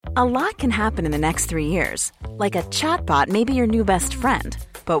A lot can happen in the next 3 years. Like a chatbot may be your new best friend.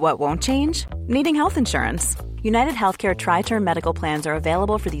 But what won't change? Needing health insurance. United Healthcare Tri-Term Medical Plans are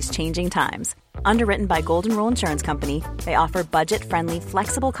available for these changing times. Underwritten by Golden Rule Insurance Company, they offer budget-friendly,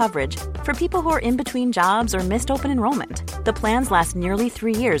 flexible coverage for people who are in between jobs or missed open enrollment. The plans last nearly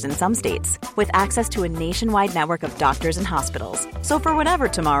 3 years in some states, with access to a nationwide network of doctors and hospitals. So for whatever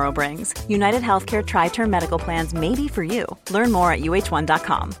tomorrow brings, United Healthcare Tri-Term Medical Plans may be for you. Learn more at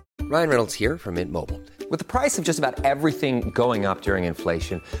uh1.com. Ryan Reynolds here from Mint Mobile. With the price of just about everything going up during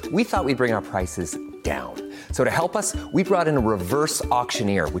inflation, we thought we'd bring our prices down. So to help us, we brought in a reverse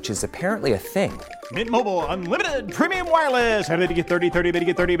auctioneer, which is apparently a thing. Mint Mobile Unlimited Premium Wireless. How to get 30, 30, bit to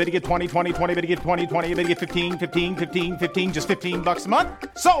get 30, bit to get 20, 20, 20, bit to get 20, 20, bit to get 15, 15, 15, 15, just $15 a month?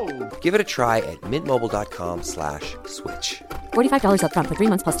 Sold! Give it a try at mintmobile.com/switch. $45 up front for 3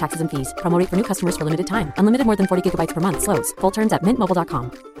 months plus taxes and fees. Promo rate for new customers for limited time. Unlimited more than 40 gigabytes per month. Slows full terms at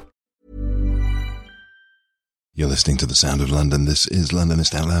mintmobile.com. You're listening to The Sound of London. This is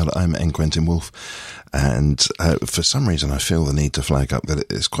Londonist Out Loud. I'm N. Quentin Woolf. And for some reason, I feel the need to flag up that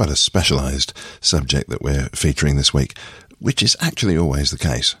it is quite a specialised subject that we're featuring this week, which is actually always the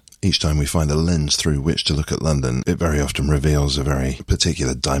case. Each time we find a lens through which to look at London, it very often reveals a very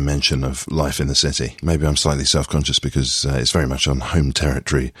particular dimension of life in the city. Maybe I'm slightly self-conscious because it's very much on home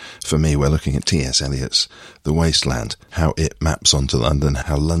territory. For me, we're looking at T.S. Eliot's The Waste Land, how it maps onto London,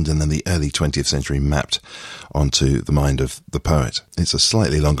 how London in the early 20th century mapped onto the mind of the poet. It's a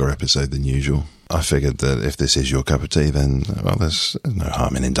slightly longer episode than usual. I figured that if this is your cup of tea, then, well, there's no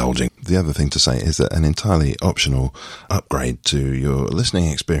harm in indulging. The other thing to say is that an entirely optional upgrade to your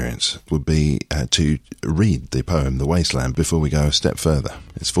listening experience would be to read the poem The Wasteland before we go a step further.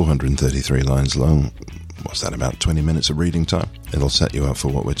 It's 433 lines long. What's that, about 20 minutes of reading time? It'll set you up for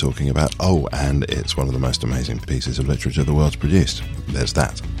what we're talking about. Oh, and it's one of the most amazing pieces of literature the world's produced. There's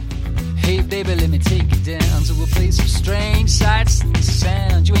that. Hey baby, let me take you down to a place of strange sights and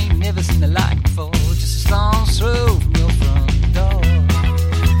sounds you ain't never seen the like before. Just a stone's throw from your front door.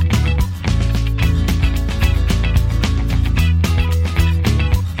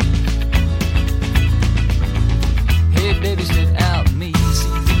 Hey baby, straight out me, see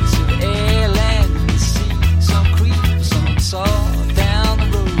things of air, land and the sea. Some creep, some saw down the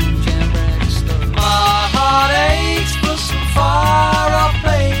road, jam rag store. My heart aches for some far off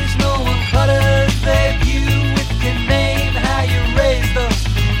place.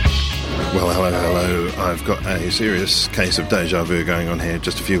 Well, hello. I've got a serious case of deja vu going on here.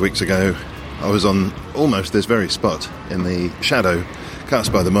 Just a few weeks ago, I was on almost this very spot in the shadow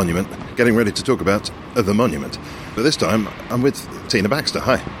cast by the monument, getting ready to talk about the monument. But this time, I'm with Tina Baxter.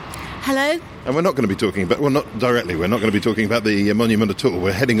 Hi. Hello. And we're not going to be talking about, well, not directly, we're not going to be talking about the monument at all.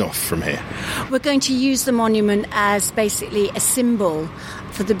 We're heading off from here. We're going to use the monument as basically a symbol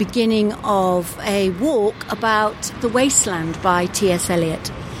for the beginning of a walk about The Wasteland by T.S.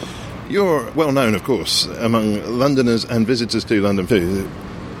 Eliot. You're well known, of course, among Londoners and visitors to London to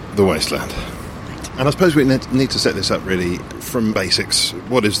The Wasteland. And I suppose we need to set this up really from basics.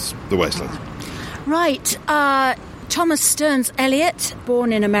 What is The Wasteland? Right. Thomas Stearns Eliot,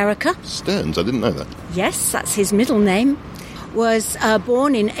 born in America. Stearns? I didn't know that. Yes, that's his middle name. Was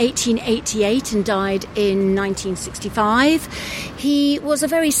born in 1888 and died in 1965. He was a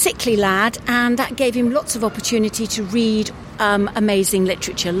very sickly lad, and that gave him lots of opportunity to read amazing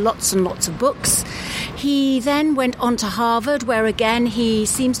literature, lots and lots of books. He then went on to Harvard, where again he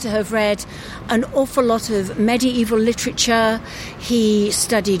seems to have read an awful lot of medieval literature. He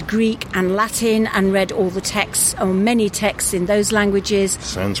studied Greek and Latin and read all the texts, or many texts in those languages.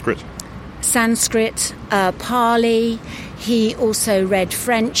 Sanskrit, Pali. He also read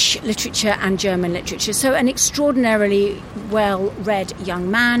French literature and German literature. So an extraordinarily well-read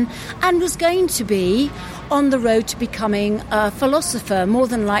young man, and was going to be on the road to becoming a philosopher, more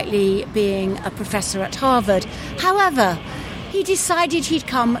than likely being a professor at Harvard. However, he decided he'd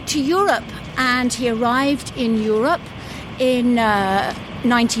come to Europe, and he arrived in Europe in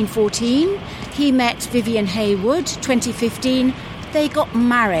 1914. He met Vivian Haywood, 2015. They got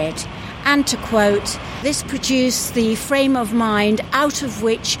married. And to quote, this produced the frame of mind out of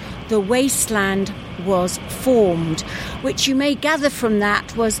which The Wasteland was formed, which you may gather from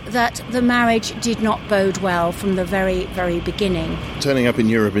that was that the marriage did not bode well from the very, very beginning. Turning up in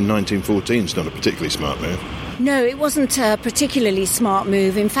Europe in 1914 is not a particularly smart move. No, it wasn't a particularly smart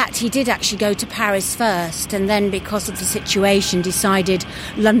move. In fact, he did actually go to Paris first, and then because of the situation decided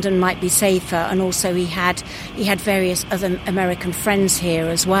London might be safer, and also he had various other American friends here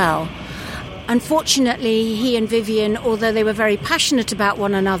as well. Unfortunately, he and Vivian, although they were very passionate about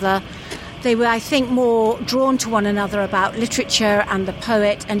one another, They were, I think, more drawn to one another about literature and the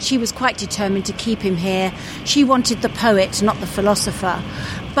poet, and she was quite determined to keep him here. She wanted the poet, not the philosopher.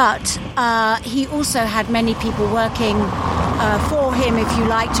 But he also had many people working for him, if you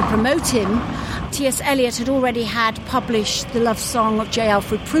like, to promote him. T.S. Eliot had already had published the love song of J.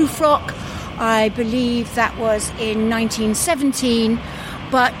 Alfred Prufrock. I believe that was in 1917.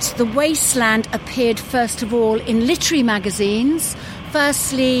 But The Wasteland appeared first of all in literary magazines.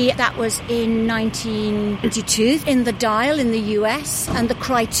 Firstly, that was in 1922 in The Dial in the US and The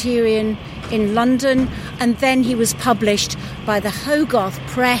Criterion in London. And then he was published by the Hogarth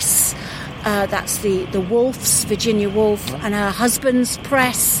Press. That's the Woolfs, Virginia Woolf, and her husband's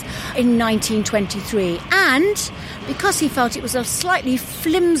press in 1923. And because he felt it was a slightly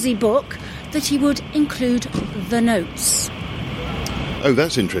flimsy book, that he would include the notes. Oh,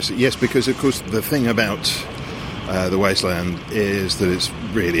 that's interesting. Yes, because, of course, the thing about The Wasteland is that it's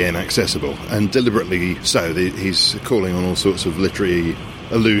really inaccessible, and deliberately so. He's calling on all sorts of literary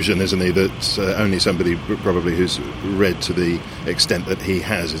illusion, isn't he, that only somebody probably who's read to the extent that he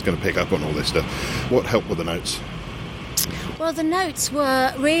has is going to pick up on all this stuff. What help were the notes? Well, the notes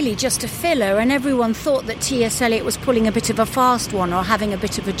were really just a filler, and everyone thought that T.S. Eliot was pulling a bit of a fast one or having a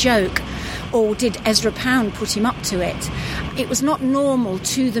bit of a joke, or did Ezra Pound put him up to it? It was not normal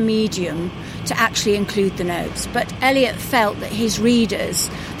to the medium to actually include the notes, but Eliot felt that his readers,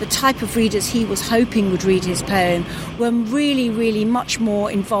 the type of readers he was hoping would read his poem, were really, really much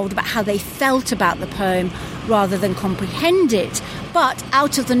more involved about how they felt about the poem rather than comprehend it. But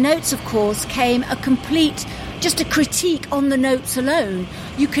out of the notes, of course, came just a critique on the notes alone.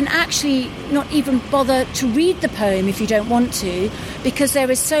 You can actually not even bother to read the poem if you don't want to, because there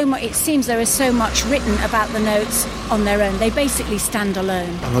is so much, it seems there is so much written about the notes on their own. They basically stand alone.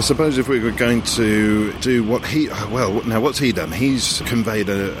 And I suppose if we were going to do what what's he done? He's conveyed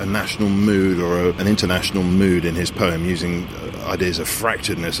a national mood or an international mood in his poem using ideas of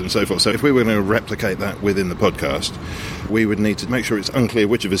fracturedness and so forth. So if we were going to replicate that within the podcast, we would need to make sure it's unclear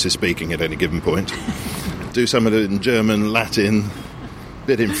which of us is speaking at any given point. Do some of it in German, Latin,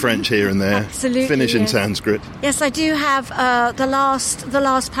 bit in French here and there. Absolutely, finish in yes. Sanskrit. Yes, I do have the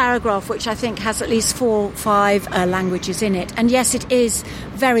last paragraph, which I think has at least 4 or 5 languages in it. And yes, it is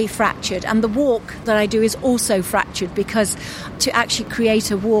very fractured. And the walk that I do is also fractured, because to actually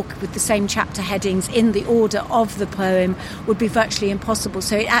create a walk with the same chapter headings in the order of the poem would be virtually impossible.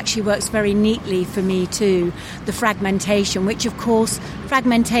 So it actually works very neatly for me too, the fragmentation, which of course,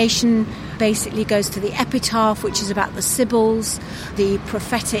 fragmentation basically goes to the epitaph, which is about the Sibyls, the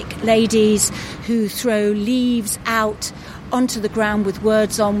prophetic ladies who throw leaves out onto the ground with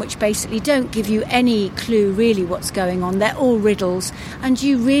words on which basically don't give you any clue really what's going on. They're all riddles, and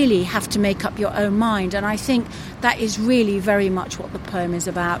you really have to make up your own mind. And I think that is really very much what the poem is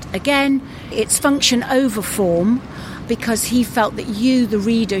about. Again, it's function over form, because he felt that you, the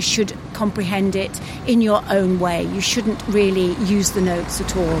reader, should comprehend it in your own way. You shouldn't really use the notes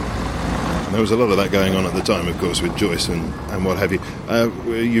at all. There was a lot of that going on at the time, of course, with Joyce and what have you.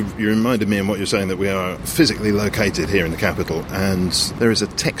 You reminded me in what you're saying that we are physically located here in the capital, and there is a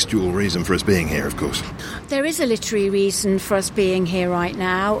textual reason for us being here, of course. There is a literary reason for us being here right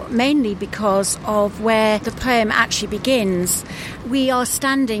now, mainly because of where the poem actually begins. We are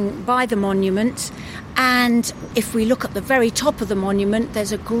standing by the monument, and if we look at the very top of the monument,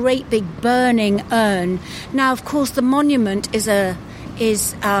 there's a great big burning urn. Now, of course, the monument is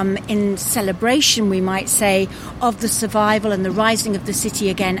in celebration, we might say, of the survival and the rising of the city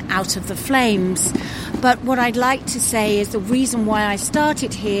again out of the flames. But what I'd like to say is the reason why I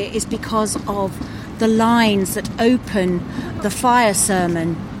started here is because of the lines that open the fire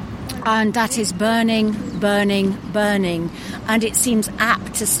sermon. And that is burning, burning, burning. And it seems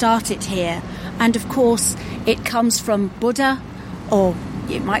apt to start it here. And of course, it comes from Buddha, or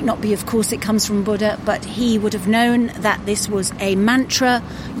it might not be, of course, it comes from Buddha, but he would have known that this was a mantra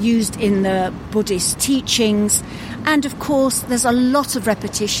used in the Buddhist teachings. And of course, there's a lot of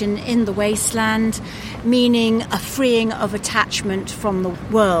repetition in The Wasteland, meaning a freeing of attachment from the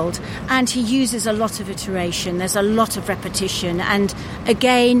world. And he uses a lot of iteration. There's a lot of repetition. And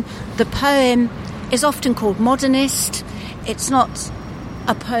again, the poem is often called modernist. It's not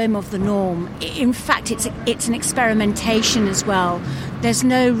a poem of the norm. In fact, it's an experimentation as well. There's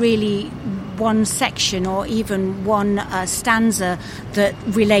no really one section or even one stanza that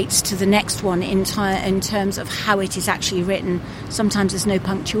relates to the next one in terms of how it is actually written. Sometimes there's no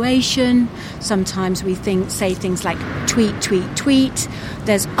punctuation. Sometimes we say things like tweet, tweet, tweet.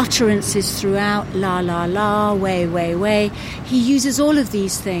 There's utterances throughout, la, la, la, way, way, way. He uses all of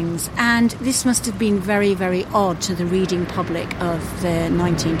these things, and this must have been very, very odd to the reading public of the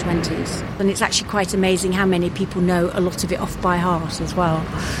 1920s. And it's actually quite amazing how many people know a lot of it off by heart as well.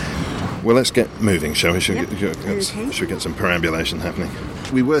 Well, let's get moving, shall we? Should we get some perambulation happening?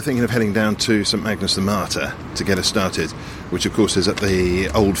 We were thinking of heading down to St Magnus the Martyr to get us started, which of course is at the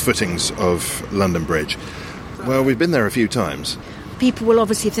old footings of London Bridge. Well, we've been there a few times. People will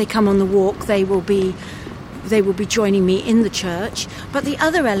obviously, if they come on the walk, they will be joining me in the church. But the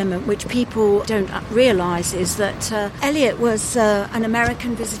other element which people don't realise is that Eliot was an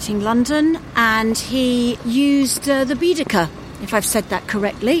American visiting London, and he used the Baedeker, if I've said that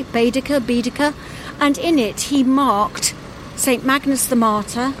correctly, Baedeker, and in it he marked St Magnus the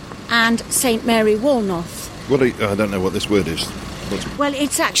Martyr and St Mary Woolnoth. I don't know what this word is. Well,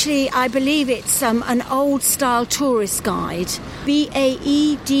 it's actually, I believe it's an old-style tourist guide.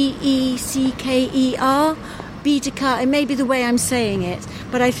 Baedeker, Baedeker, it may be the way I'm saying it,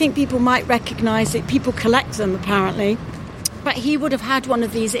 but I think people might recognise it. People collect them, apparently. But he would have had one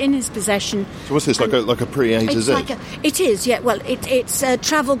of these in his possession. So what's this, like a pre-A to Z? It is, yeah. Well, it's a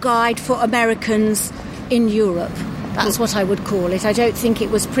travel guide for Americans in Europe. That's what I would call it. I don't think it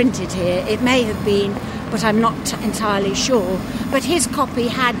was printed here. It may have been, but I'm not entirely sure. But his copy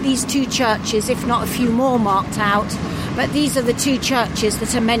had these two churches, if not a few more, marked out. But these are the two churches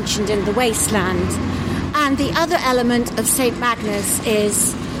that are mentioned in the wasteland. And the other element of St Magnus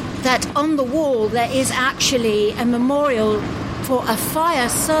is that on the wall there is actually a memorial for a fire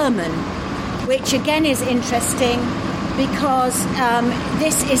sermon, which again is interesting because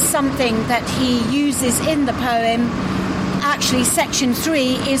this is something that he uses in the poem. Actually, section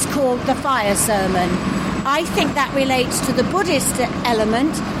 3 is called the fire sermon. I think that relates to the Buddhist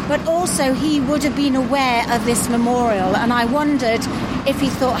element, but also he would have been aware of this memorial, and I wondered if he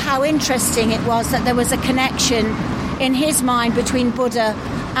thought how interesting it was that there was a connection in his mind between Buddha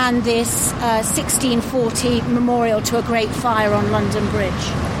and this 1640 memorial to a great fire on London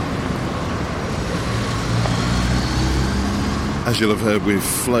Bridge. As you'll have heard, we've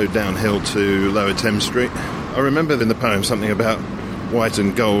flowed downhill to Lower Thames Street. I remember in the poem something about white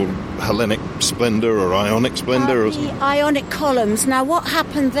and gold Hellenic splendour or Ionic splendour. The Ionic columns. Now, what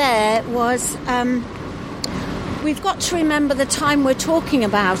happened there was... we've got to remember the time we're talking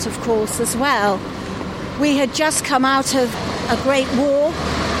about, of course, as well. We had just come out of a Great War,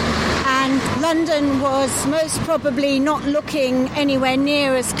 and London was most probably not looking anywhere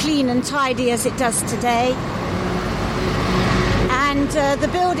near as clean and tidy as it does today. And the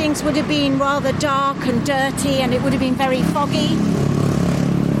buildings would have been rather dark and dirty, and it would have been very foggy.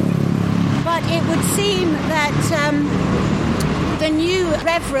 But it would seem that the new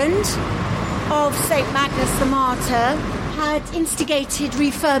Reverend of St Magnus the Martyr had instigated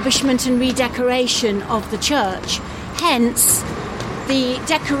refurbishment and redecoration of the church. Hence, the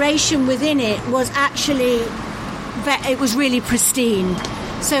decoration within it was actually, it was really pristine.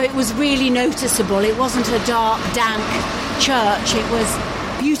 So it was really noticeable. It wasn't a dark, dank church. It was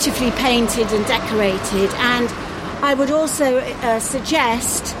beautifully painted and decorated. And I would also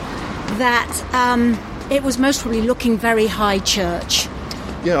suggest that it was most probably looking very high church.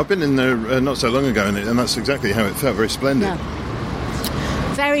 Yeah, I've been in there not so long ago, and that's exactly how it felt, very splendid. Yeah.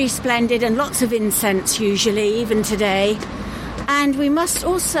 Very splendid, and lots of incense usually, even today. And we must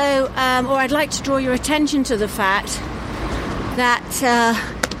also, or I'd like to draw your attention to the fact that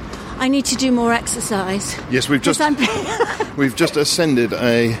I need to do more exercise. Yes, we've just ascended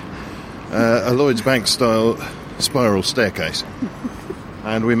a Lloyds Bank style spiral staircase,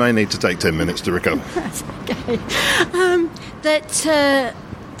 and we may need to take 10 minutes to recover. That's okay. That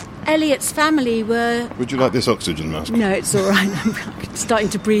Eliot's family were... Would you like this oxygen mask? No, it's all right. I'm starting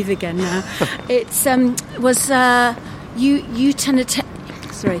to breathe again now. It's was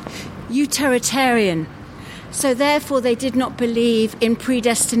utilitarian. So therefore they did not believe in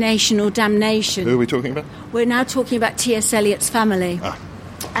predestination or damnation. Who are we talking about? We're now talking about T.S. Eliot's family.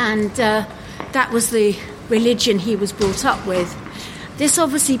 And that was the religion he was brought up with. This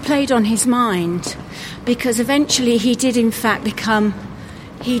obviously played on his mind, because eventually he did in fact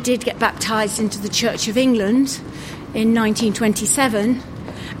get baptised into the Church of England in 1927,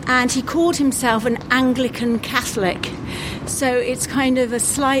 and he called himself an Anglican Catholic. So it's kind of a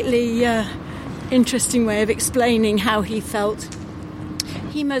slightly interesting way of explaining how he felt.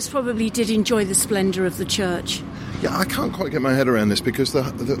 He most probably did enjoy the splendour of the church. Yeah, I can't quite get my head around this because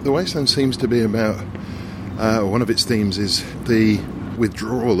the Wasteland seems to be about, one of its themes is the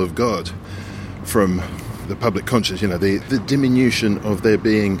withdrawal of God from the public conscience, the diminution of there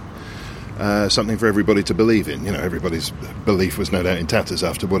being something for everybody to believe in. Everybody's belief was no doubt in tatters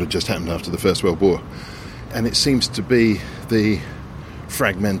after what had just happened after the First World War. And it seems to be the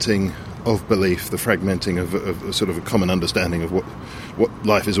fragmenting of belief, the fragmenting of a sort of a common understanding of what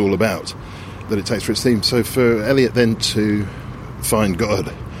life is all about, that it takes for its theme. So for Eliot then to find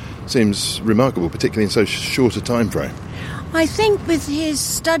God seems remarkable, particularly in so short a time frame. I think with his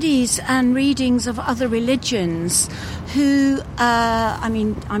studies and readings of other religions,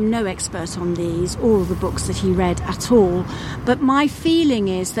 I'm no expert on all the books that he read at all, but my feeling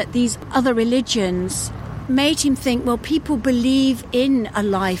is that these other religions made him think, well, people believe in a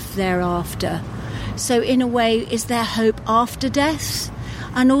life thereafter. So in a way, is there hope after death?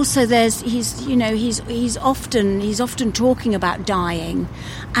 And also he's often talking about dying,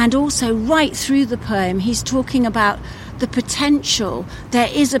 and also right through the poem he's talking about the potential. There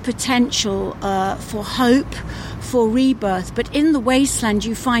is a potential for hope, for rebirth, but in the Wasteland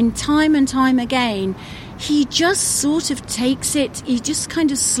you find time and time again he just sort of takes it, he just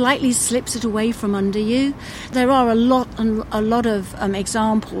kind of slightly slips it away from under you. There are a lot of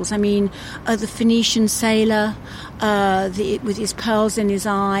examples. I mean, the Phoenician sailor with his pearls in his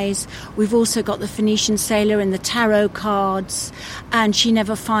eyes. We've also got the Phoenician sailor in the tarot cards, and she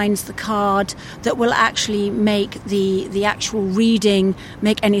never finds the card that will actually make the actual reading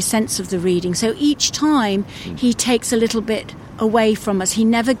make any sense of the reading. So each time he takes a little bit away from us. He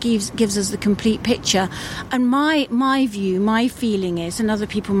never gives us the complete picture. And my feeling is, and other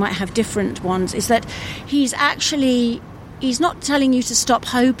people might have different ones, is that he's not telling you to stop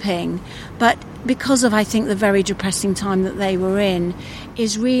hoping, but because of, I think, the very depressing time that they were in,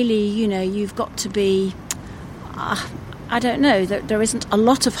 is really, you've got to be, I don't know, that there isn't a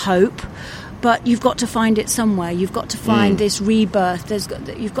lot of hope, but you've got to find it somewhere. You've got to find this rebirth.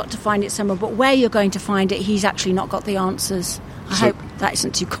 You've got to find it somewhere. But where you're going to find it, he's actually not got the answers. I hope that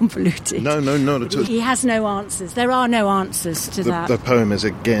isn't too convoluted. No, not at all. He has no answers. There are no answers to that. The poem is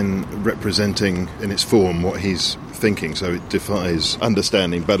again representing in its form what he's thinking, so it defies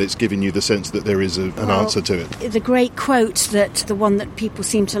understanding, but it's giving you the sense that there is an answer to it. The great quote, that the one that people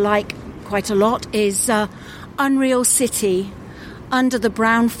seem to like quite a lot, is "Unreal city, under the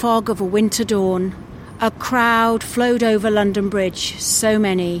brown fog of a winter dawn, a crowd flowed over London Bridge, so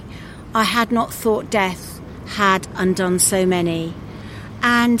many. I had not thought death had undone so many."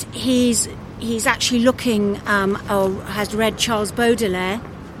 And he's actually looking, has read Charles Baudelaire.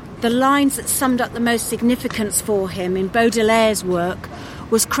 The lines that summed up the most significance for him in Baudelaire's work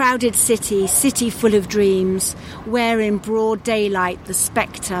was "Crowded city, city full of dreams, where in broad daylight the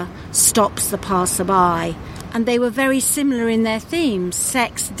spectre stops the passer-by." And they were very similar in their themes: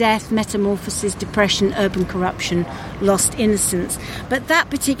 sex, death, metamorphosis, depression, urban corruption, lost innocence. But that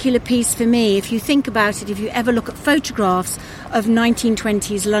particular piece for me, if you think about it, if you ever look at photographs of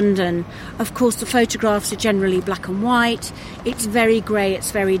 1920s London, of course the photographs are generally black and white, it's very grey,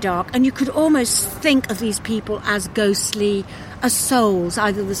 it's very dark, and you could almost think of these people as ghostly, as souls,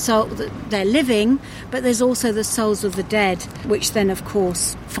 either the soul that they're living, but there's also the souls of the dead, which then of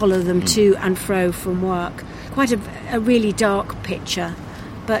course follow them to and fro from work. Quite a really dark picture.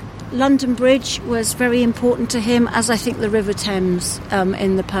 But London Bridge was very important to him, as I think the River Thames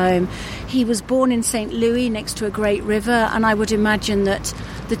in the poem. He was born in St. Louis next to a great river, and I would imagine that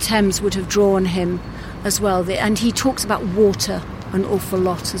the Thames would have drawn him as well. And he talks about water an awful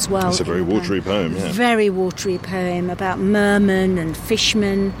lot as well. It's a very watery poem, yeah. Very watery poem about mermen and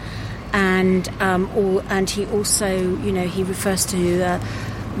fishmen, and he also, he refers to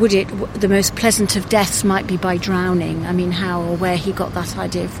the most pleasant of deaths might be by drowning. I mean, how or where he got that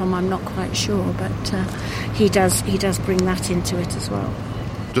idea from, I'm not quite sure, but he does bring that into it as well.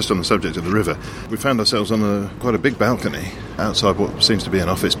 Just on the subject of the river, we found ourselves on quite a big balcony outside what seems to be an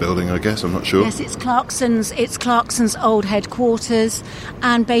office building, I guess, I'm not sure. Yes, it's Clarkson's old headquarters,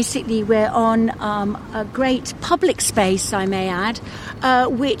 and basically we're on a great public space, I may add,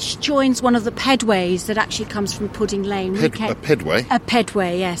 which joins one of the pedways that actually comes from Pudding Lane. A pedway? A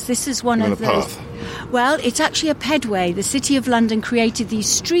pedway, yes. This is one of those. Path? Well, it's actually a pedway. The City of London created these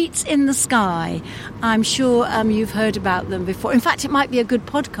streets in the sky. I'm sure you've heard about them before. In fact, it might be a good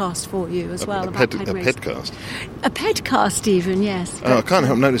podcast for you as well. A pedcast? A pedcast even, yes. I can't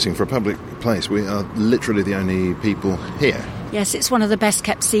help noticing, for a public place, we are literally the only people here. Yes, it's one of the best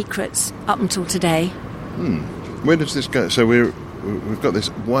kept secrets up until today. Where does this go? So we're we've got this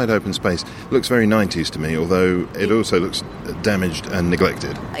wide open space. Looks very 90s to me, although it also looks damaged and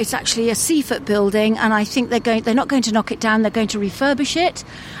neglected. It's actually a Seafoot building, and I think they're not going to knock it down, they're going to refurbish it,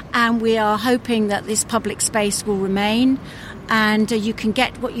 and we are hoping that this public space will remain. And you can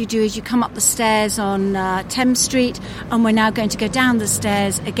get, what you do is you come up the stairs on Thames Street, and we're now going to go down the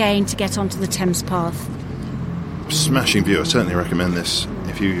stairs again to get onto the Thames Path. Smashing view. I certainly recommend this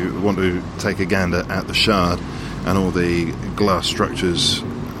if you want to take a gander at the Shard and all the glass structures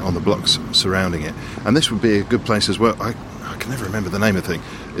on the blocks surrounding it. And this would be a good place as well. I can never remember the name of the thing.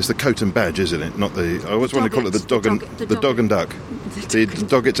 It's the Coat and Badge, isn't it? Not the... I always want to call it the Dog and Duck. The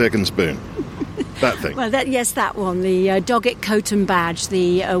Doggett Egg and Spoon. That thing. Well, yes, that one. The Doggett Coat and Badge,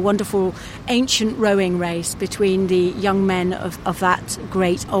 the wonderful ancient rowing race between the young men of that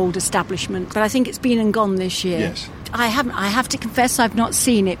great old establishment. But I think it's been and gone this year. Yes. I have to confess I've not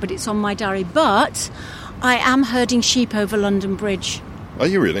seen it, but it's on my diary. But I am herding sheep over London Bridge. Are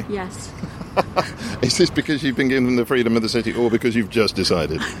you really? Yes. Is this because you've been given the freedom of the city, or because you've just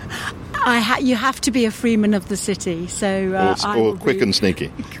decided? You have to be a freeman of the city, so or quick and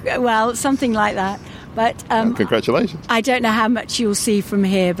sneaky. Well, something like that. But congratulations. I don't know how much you'll see from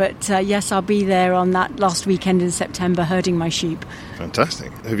here, but yes, I'll be there on that last weekend in September herding my sheep.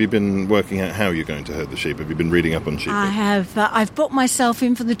 Fantastic. Have you been working out how you're going to herd the sheep? Have you been reading up on sheep? I have. I've booked myself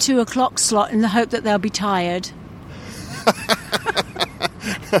in for the 2:00 slot in the hope that they'll be tired.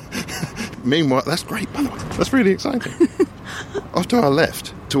 Meanwhile, that's great, by the way. That's really exciting. Off to our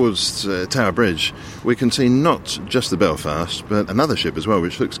left, towards Tower Bridge, we can see not just the Belfast, but another ship as well,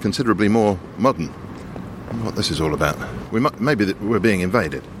 which looks considerably more modern. What this is all about. Maybe we're being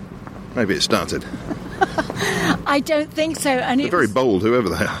invaded. Maybe it started. I don't think so. And they're very bold, whoever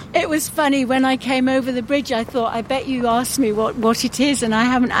they are. It was funny, when I came over the bridge, I thought, I bet you asked me what it is, and I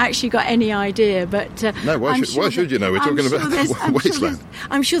haven't actually got any idea. But no, why should you know? We're talking about Wasteland.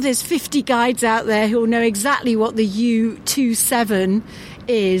 I'm sure there's 50 guides out there who will know exactly what the U-27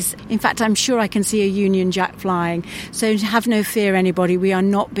 is. In fact, I'm sure I can see a Union Jack flying. So have no fear, anybody. We are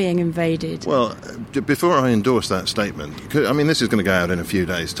not being invaded. Well, before I endorse that statement, I mean, this is going to go out in a few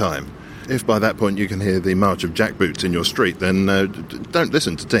days' time. If by that point you can hear the march of jackboots in your street, then don't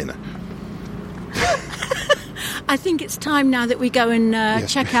listen to Tina. I think it's time now that we go and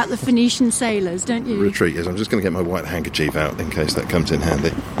check out the Phoenician sailors, don't you? Retreat, yes. I'm just going to get my white handkerchief out in case that comes in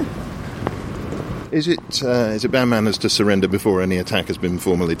handy. Is it bad manners to surrender before any attack has been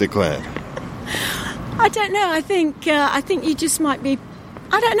formally declared? I don't know. I think you just might be...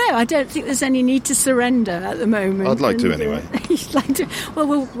 I don't know. I don't think there's any need to surrender at the moment. I'd like to anyway. You'd like to? Well,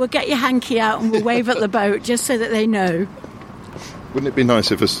 we'll get your hanky out and we'll wave at the boat just so that they know. Wouldn't it be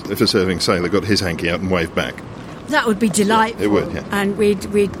nice if a serving sailor got his hanky out and waved back? That would be delightful. Yeah, it would, yeah. And we'd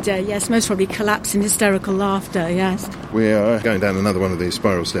yes, most probably collapse in hysterical laughter, yes. We are going down another one of these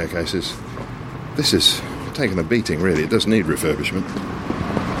spiral staircases. This is taking a beating, really. It does need refurbishment.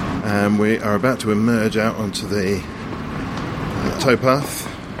 And we are about to emerge out onto the towpath.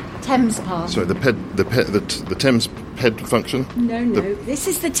 Thames Path. Sorry, the Thames Ped function? No. This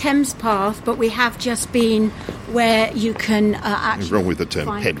is the Thames Path, but we have just been where you can actually... What's wrong with the term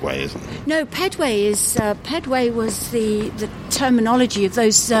pedway, isn't it? No, pedway is... pedway was the terminology of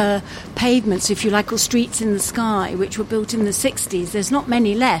those pavements, if you like, or streets in the sky, which were built in the 60s. There's not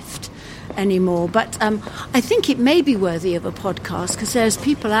many left anymore, but I think it may be worthy of a podcast, because there's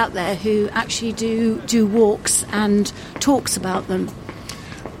people out there who actually do walks and talks about them.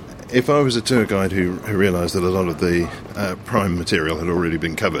 If I was a tour guide who realised that a lot of the prime material had already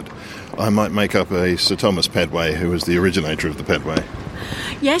been covered, I might make up a Sir Thomas Pedway, who was the originator of the Pedway.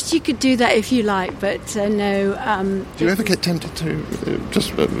 Yes, you could do that if you like, but no... do you ever get tempted to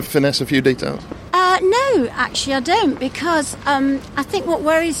just finesse a few details? No, actually I don't, because I think what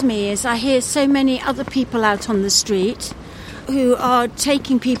worries me is I hear so many other people out on the street who are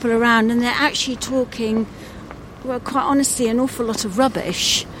taking people around, and they're actually talking, well, quite honestly, an awful lot of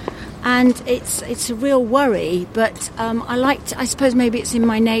rubbish. And it's a real worry, but I suppose maybe it's in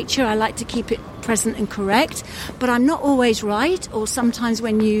my nature, I like to keep it present and correct, but I'm not always right, or sometimes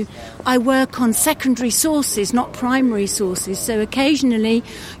I work on secondary sources, not primary sources, so occasionally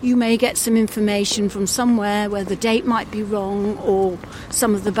you may get some information from somewhere where the date might be wrong or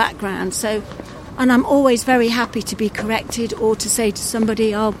some of the background, and I'm always very happy to be corrected or to say to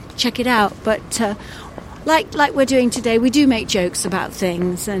somebody, I'll check it out, but... Like we're doing today, we do make jokes about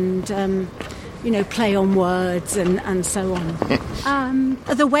things and, play on words and so on.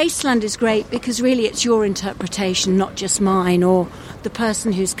 The Wasteland is great because really it's your interpretation, not just mine or the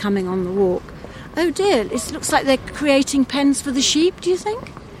person who's coming on the walk. Oh dear, it looks like they're creating pens for the sheep, do you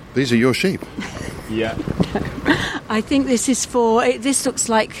think? These are your sheep. Yeah. I think this is this looks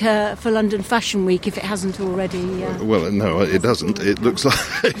like for London Fashion Week, if it hasn't already. Well, no, it doesn't. It looks like,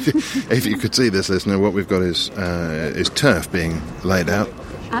 if you could see this, listener, what we've got is turf being laid out.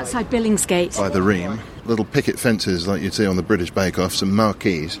 Outside Billingsgate. By the Ream. Little picket fences like you'd see on the British Bake Off, some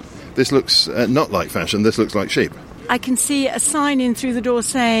marquees. This looks not like fashion, this looks like sheep. I can see a sign in through the door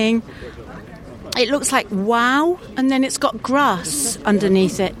saying, it looks like wow, and then it's got grass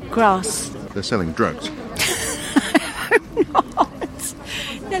underneath it. Grass. They're selling drugs.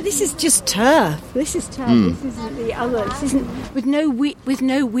 No, this is just turf. This is turf. This isn't the other. This isn't with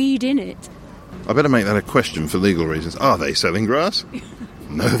no weed in it. I better make that a question for legal reasons. Are they selling grass?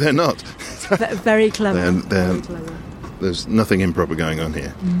 No, they're not. Very clever. Very clever. There's nothing improper going on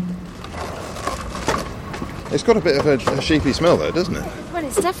here. It's got a bit of a sheepy smell, though, doesn't it? Well,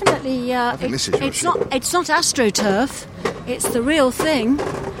 it's definitely. I think this is your sheep. It's not AstroTurf. It's the real thing.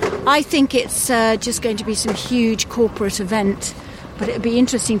 I think it's just going to be some huge corporate event. But it would be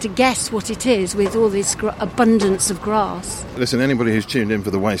interesting to guess what it is with all this abundance of grass. Listen, anybody who's tuned in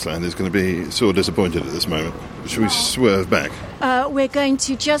for the Wasteland is going to be sore disappointed at this moment. Should we swerve back? We're going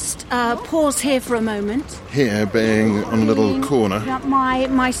to just pause here for a moment. Here being on a little corner.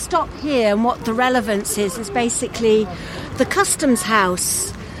 My stop here, and what the relevance is basically the Customs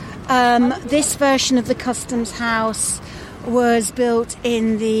House. This version of the Customs House was built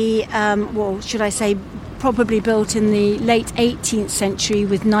in the, probably built in the late 18th century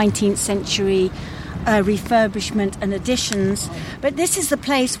with 19th century refurbishment and additions. But this is the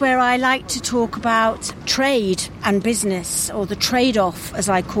place where I like to talk about trade and business, or the trade-off, as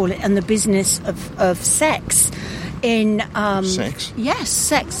I call it, and the business of sex. Sex? Yes,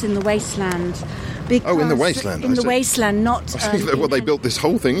 sex in the Wasteland. In the Wasteland. In the Wasteland, not... they built this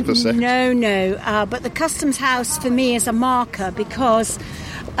whole thing for sex? No. But the Customs House, for me, is a marker because...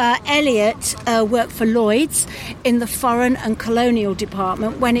 Elliot worked for Lloyd's in the Foreign and Colonial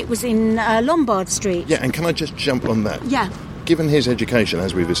Department when it was in Lombard Street. Yeah, and can I just jump on that? Yeah. Given his education,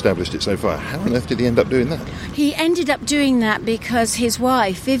 as we've established it so far, how on earth did he end up doing that? He ended up doing that because his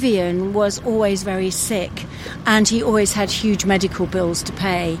wife, Vivian, was always very sick and he always had huge medical bills to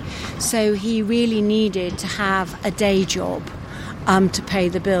pay. So he really needed to have a day job to pay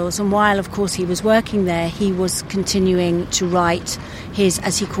the bills. And while, of course, he was working there, he was continuing to write his,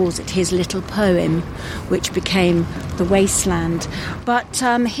 as he calls it, his little poem, which became The Wasteland. But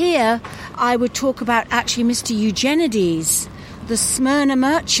here I would talk about actually Mr. Eugenides, the Smyrna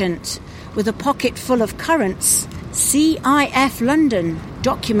merchant with a pocket full of currants, CIF London,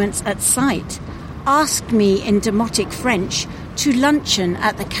 documents at sight, asked me in demotic French to luncheon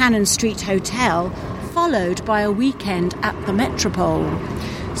at the Cannon Street Hotel, followed by a weekend at the Metropole.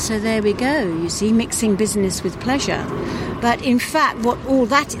 So there we go, you see, mixing business with pleasure. But in fact, what all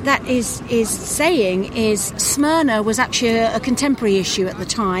that is saying is Smyrna was actually a contemporary issue at the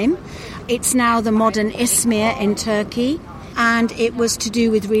time. It's now the modern Izmir in Turkey, and it was to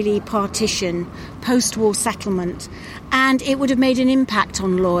do with really partition, post-war settlement. And it would have made an impact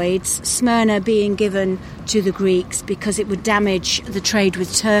on Lloyd's, Smyrna being given to the Greeks because it would damage the trade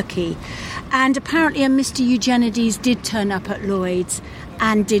with Turkey. And apparently a Mr. Eugenides did turn up at Lloyd's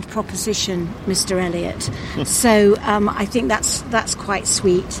and did proposition Mr. Elliot. So I think that's quite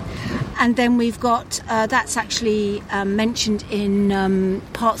sweet. And then we've got, that's actually mentioned in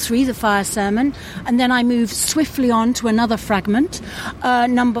part 3, the fire sermon. And then I move swiftly on to another fragment,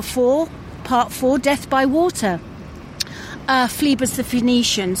 number 4, part 4, death by water. Phlebas the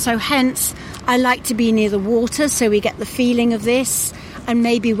Phoenician. So hence, I like to be near the water, so we get the feeling of this, and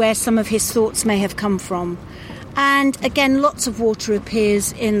maybe where some of his thoughts may have come from. And again, lots of water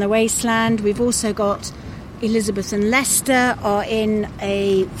appears in the Wasteland. We've also got Elizabeth and Leicester are in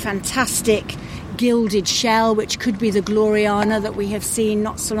a fantastic gilded shell, which could be the Gloriana that we have seen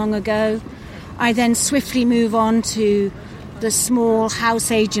not so long ago. I then swiftly move on to the small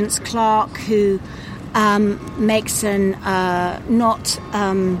house agent's clerk who makes an not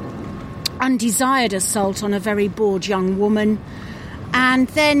undesired assault on a very bored young woman. And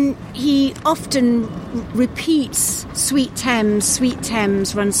then he often repeats, sweet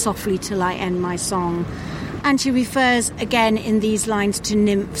Thames, run softly till I end my song. And he refers again in these lines to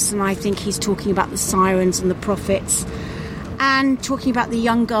nymphs, and I think he's talking about the sirens and the prophets, and talking about the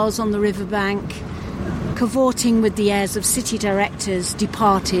young girls on the riverbank, cavorting with the airs of city directors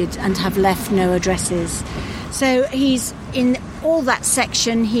departed and have left no addresses. So he's in all that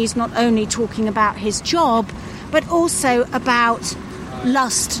section, he's not only talking about his job, but also about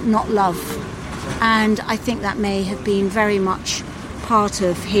lust, not love. And I think that may have been very much part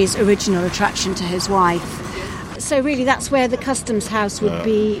of his original attraction to his wife. So really, that's where the customs house would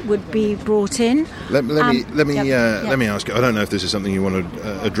be brought in. Let me ask you. I don't know if this is something you want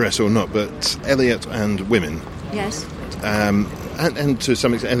to address or not, but Eliot and women. Yes. And to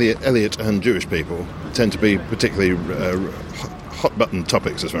some extent, Eliot and Jewish people tend to be particularly hot-button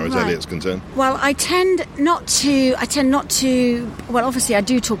topics as far as Eliot's concerned. Well, I tend not to. Well, obviously, I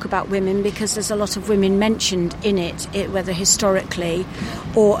do talk about women because there's a lot of women mentioned in it, whether historically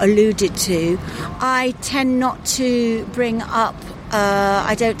or alluded to. I tend not to bring up.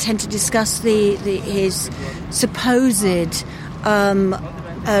 I don't tend to discuss his supposed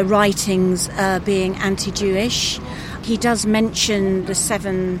writings being anti-Jewish. He does mention the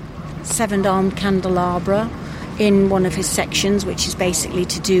seven-armed candelabra in one of his sections, which is basically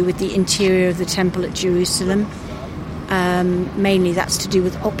to do with the interior of the temple at Jerusalem. Mainly that's to do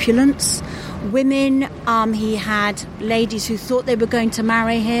with opulence. Women, he had ladies who thought they were going to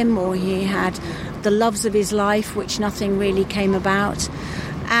marry him, or he had the loves of his life, which nothing really came about.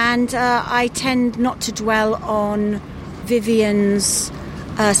 And I tend not to dwell on Vivian's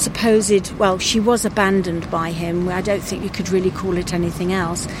supposed, well, she was abandoned by him. I don't think you could really call it anything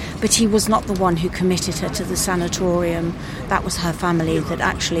else. But he was not the one who committed her to the sanatorium. That was her family that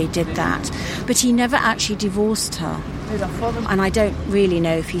actually did that. But he never actually divorced her. And I don't really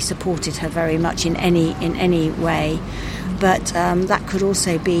know if he supported her very much in any way. But that could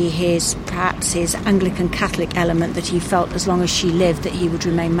also be perhaps his Anglican Catholic element, that he felt as long as she lived that he would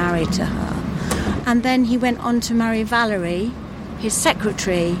remain married to her. And then he went on to marry Valerie, his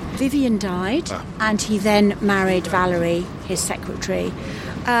secretary. Vivian died, and he then married Valerie, his secretary.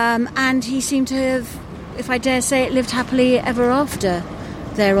 And he seemed to have, if I dare say it, lived happily ever after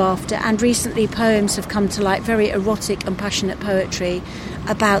thereafter. And recently poems have come to light, very erotic and passionate poetry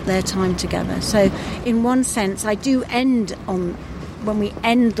about their time together. So in one sense, I do when we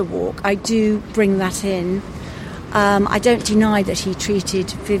end the walk, I do bring that in. I don't deny that he treated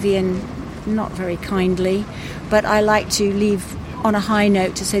Vivian not very kindly, but I like to leave on a high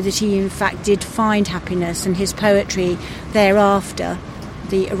note to say that he in fact did find happiness, and his poetry thereafter,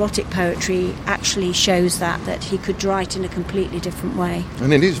 the erotic poetry, actually shows that he could write in a completely different way.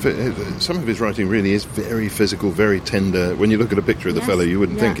 And it is, some of his writing really is very physical, very tender. When you look at a picture of the fellow, you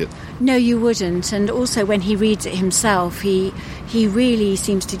wouldn't think it. No, you wouldn't. And also when he reads it himself, he really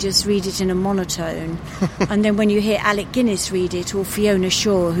seems to just read it in a monotone. And then when you hear Alec Guinness read it, or Fiona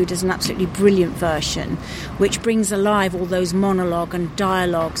Shaw, who does an absolutely brilliant version, which brings alive all those monologue and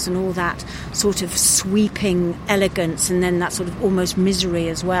dialogues and all that sort of sweeping elegance, and then that sort of almost misery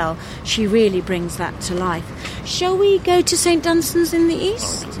as well. She really brings that to life. Shall we go to St Dunstan's in the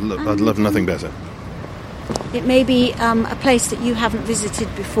east? I'd love nothing better. It may be a place that you haven't visited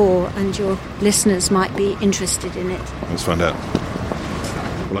before, and your listeners might be interested in it. Let's find out.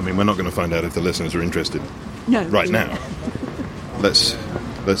 Well, I mean, we're not going to find out if the listeners are interested. No. Right now. Let's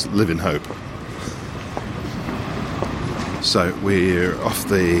live in hope. So we're off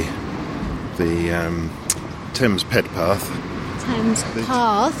the Thames Ped Path.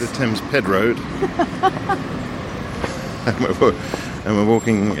 The Thames Ped Road. and we're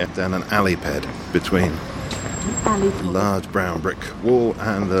walking down an alley ped between a large brown brick wall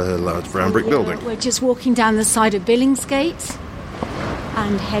and a large brown brick building. We're just walking down the side of Billingsgate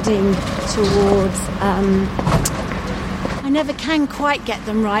and heading towards... I never can quite get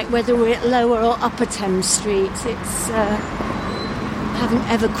them right, whether we're at Lower or Upper Thames Street. It's... haven't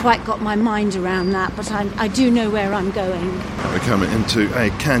ever quite got my mind around that, but I do know where I'm going. We're coming into a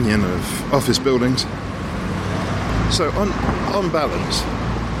canyon of office buildings. So on balance,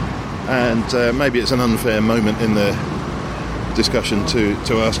 and maybe it's an unfair moment in the discussion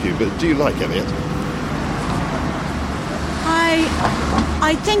to ask you, but do you like Eliot?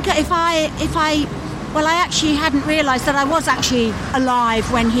 I think well, I actually hadn't realised that I was actually alive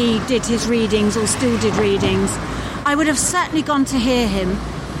when he did his readings, or still did readings. I would have certainly gone to hear him.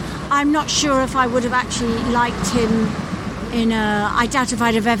 I'm not sure if I would have actually liked him I doubt if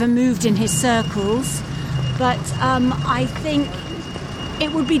I'd have ever moved in his circles, but I think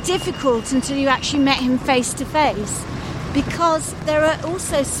it would be difficult until you actually met him face to face, because there are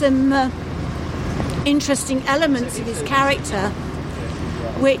also some interesting elements of his character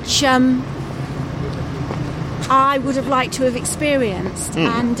which I would have liked to have experienced.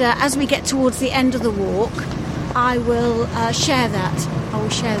 And as we get towards the end of the walk, I will share that. I will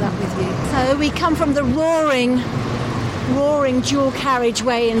share that with you. So we come from the roaring dual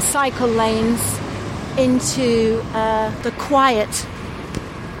carriageway and cycle lanes into the quiet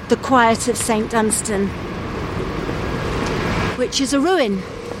of St Dunstan, which is a ruin.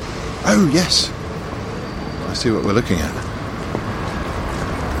 Oh yes, I see what we're looking at.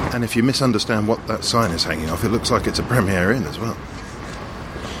 And if you misunderstand what that sign is hanging off, it looks like it's a Premier Inn as well.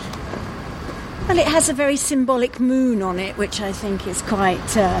 Well, it has a very symbolic moon on it, which I think is quite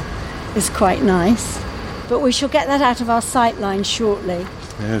nice. But we shall get that out of our sight line shortly.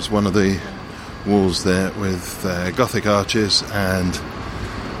 There's one of the walls there with Gothic arches and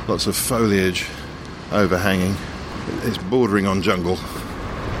lots of foliage overhanging. It's bordering on jungle.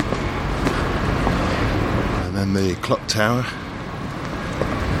 And then the clock tower.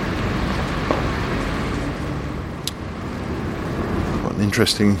 What an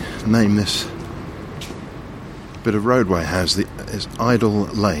interesting name this bit of roadway has. It's Idol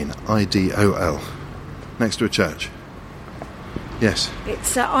Lane, I-D-O-L, next to a church. Yes.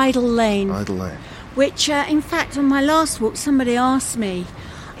 It's Idol Lane. Idol Lane. Which, in fact, on my last walk, somebody asked me,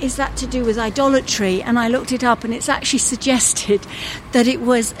 is that to do with idolatry? And I looked it up, and it's actually suggested that it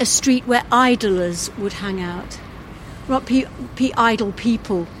was a street where idlers would hang out. Not idle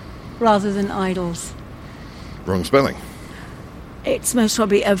people, rather than idols. Wrong spelling. It's most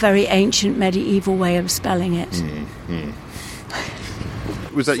probably a very ancient medieval way of spelling it.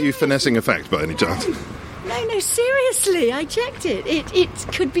 Was that you finessing a fact by any chance? No, seriously, I checked it. It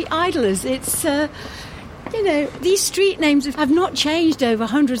could be idlers. It's, these street names have not changed over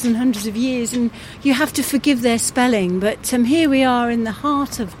hundreds and hundreds of years, and you have to forgive their spelling. But here we are in the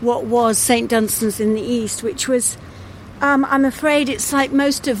heart of what was St Dunstan's in the east, which was, I'm afraid it's like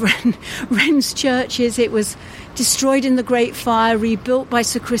most of Wren's churches. It was destroyed in the Great Fire, rebuilt by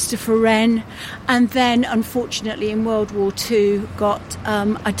Sir Christopher Wren, and then, unfortunately, in World War II, got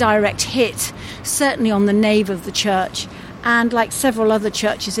a direct hit, certainly on the nave of the church. And like several other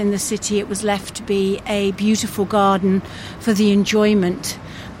churches in the city, it was left to be a beautiful garden for the enjoyment.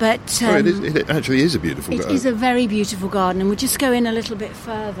 But it actually is a beautiful garden. It is a very beautiful garden, and we'll just go in a little bit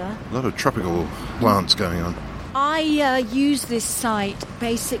further. A lot of tropical plants going on. I use this site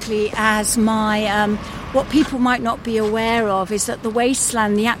basically as my... what people might not be aware of is that The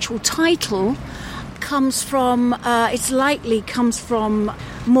Wasteland, the actual title, comes from... comes from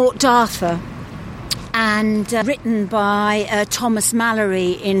Mort D'Arthur, and written by Thomas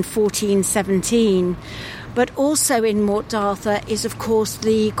Malory in 1417. But also in Mort D'Arthur is, of course,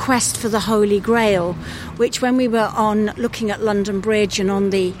 the quest for the Holy Grail, which when we were looking at London Bridge and on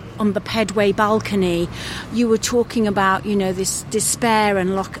the Pedway balcony, you were talking about, this despair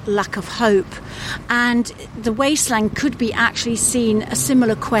and lack of hope. And the Wasteland could be actually seen a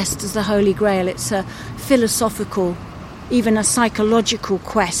similar quest as the Holy Grail. It's a philosophical, even a psychological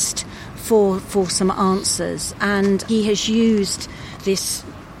quest for some answers. And he has used this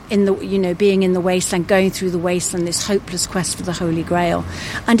in the being in the wasteland, going through the wasteland, this hopeless quest for the Holy Grail.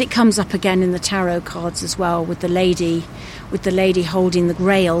 And it comes up again in the tarot cards as well, with the lady holding the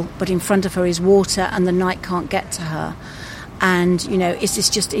Grail, but in front of her is water and the night can't get to her. And is this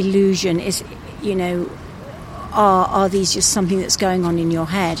just illusion? Are these just something that's going on in your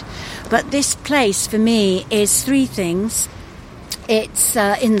head? But this place for me is three things. It's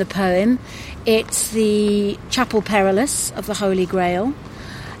in the poem. It's the Chapel Perilous of the Holy Grail.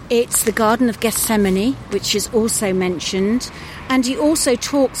 It's the Garden of Gethsemane, which is also mentioned. And he also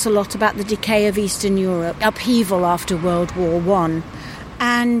talks a lot about the decay of Eastern Europe, upheaval after World War I.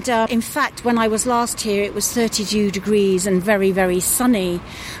 And in fact, when I was last here, it was 32 degrees and very, very sunny.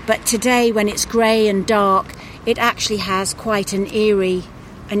 But today, when it's grey and dark, it actually has quite an eerie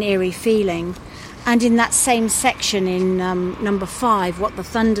feeling. And in that same section in number 5, What the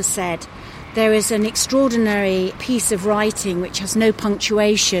Thunder Said, there is an extraordinary piece of writing which has no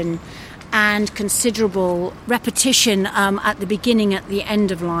punctuation and considerable repetition at the beginning, at the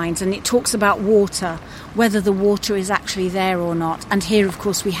end of lines. And it talks about water, whether the water is actually there or not. And here, of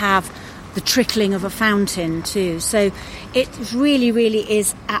course, we have the trickling of a fountain too. So it really, really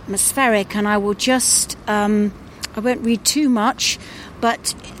is atmospheric. And I will just, I won't read too much,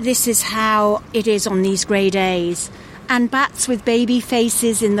 but this is how it is on these grey days. And bats with baby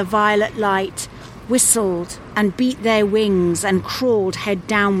faces in the violet light whistled and beat their wings and crawled head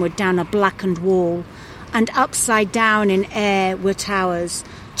downward down a blackened wall. And upside down in air were towers,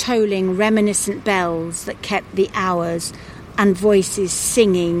 tolling reminiscent bells that kept the hours, and voices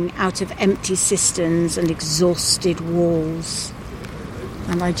singing out of empty cisterns and exhausted walls.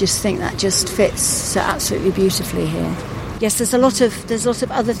 And I just think that just fits so absolutely beautifully here. Yes, there's a lot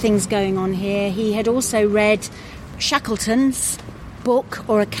of other things going on here. He had also read Shackleton's book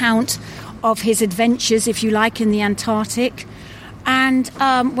or account of his adventures, if you like, in the Antarctic. And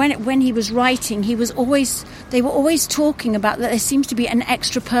when he was writing, they were always talking about that there seems to be an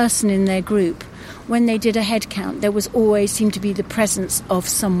extra person in their group. When they did a head count, there was always seemed to be the presence of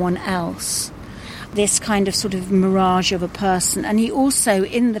someone else. this kind of sort of mirage of a person. And he also,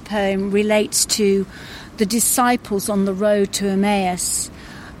 in the poem, relates to the disciples on the road to Emmaus,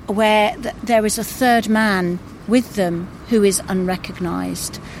 where there is a third man with them who is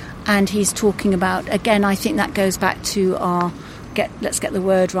unrecognised. And he's talking about, again, I think that goes back to our, let's get the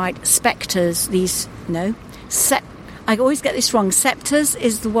word right, spectres, I always get this wrong. Sceptres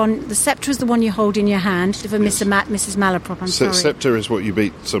is the sceptre is the one you hold in your hand. For Mrs. Malaprop, I'm sorry. Sceptre is what you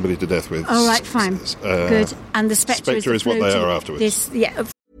beat somebody to death with. Oh, right, fine. Good. And the spectre is what they are afterwards.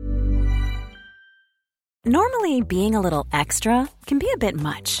 Normally, being a little extra can be a bit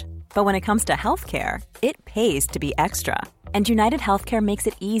much. But when it comes to healthcare, it pays to be extra. And United Healthcare makes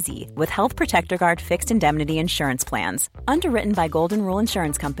it easy with Health Protector Guard fixed indemnity insurance plans. Underwritten by Golden Rule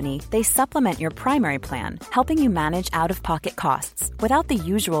Insurance Company, they supplement your primary plan, helping you manage out-of-pocket costs without the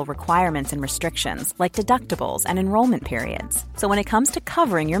usual requirements and restrictions like deductibles and enrollment periods. So when it comes to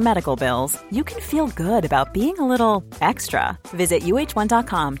covering your medical bills, you can feel good about being a little extra. Visit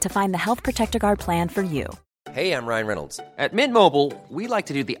uh1.com to find the Health Protector Guard plan for you. Hey, I'm Ryan Reynolds. At Mint Mobile, we like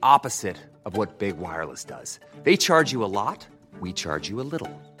to do the opposite of what Big Wireless does. They charge you a lot, we charge you a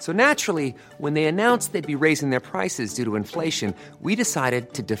little. So naturally, when they announced they'd be raising their prices due to inflation, we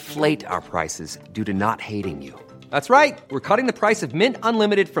decided to deflate our prices due to not hating you. That's right. We're cutting the price of Mint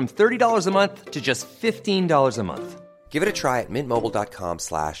Unlimited from $30 a month to just $15 a month. Give it a try at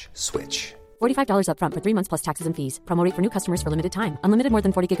mintmobile.com/switch. $45 up front for 3 months plus taxes and fees. Promo rate for new customers for limited time. Unlimited more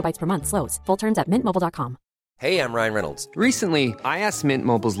than 40 gigabytes per month. Slows full terms at mintmobile.com. Hey, I'm Ryan Reynolds. Recently, I asked Mint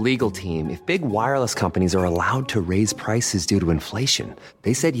Mobile's legal team if big wireless companies are allowed to raise prices due to inflation.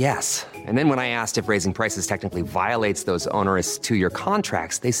 They said yes. And then when I asked if raising prices technically violates those onerous 2-year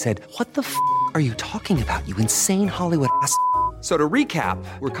contracts, they said, "What the f*** are you talking about, you insane Hollywood ass?" So to recap,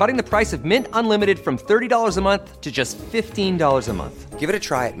 we're cutting the price of Mint Unlimited from $30 a month to just $15 a month. Give it a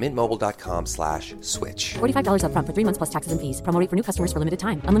try at mintmobile.com/switch. $45 up front for 3 months plus taxes and fees. Promo rate for new customers for limited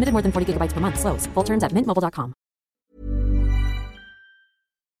time. Unlimited more than 40 gigabytes per month. Slows full terms at mintmobile.com.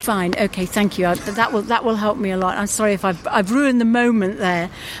 Fine, okay, thank you. That will help me a lot. I'm sorry if I've ruined the moment there,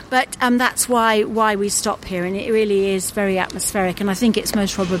 but that's why we stop here, and it really is very atmospheric, and I think it's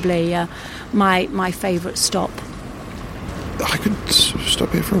most probably my favourite stop. I could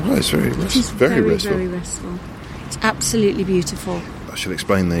stop here for a while. It's very restful. Very restful. It's absolutely beautiful. I should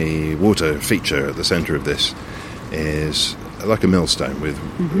explain the water feature at the centre of this is like a millstone with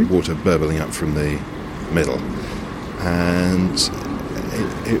water burbling up from the middle. And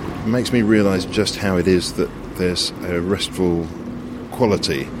it makes me realise just how it is that there's a restful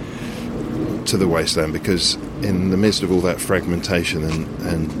quality to the wasteland, because in the midst of all that fragmentation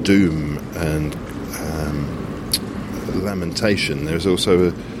and doom and lamentation, there's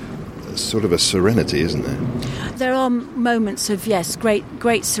also a sort of a serenity, isn't there? There are moments of, yes,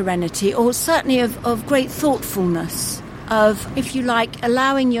 great serenity, or certainly of great thoughtfulness, of, if you like,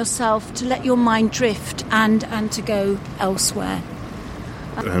 allowing yourself to let your mind drift and to go elsewhere.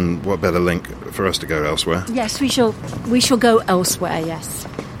 And what better link for us to go elsewhere? Yes, we shall go elsewhere, yes.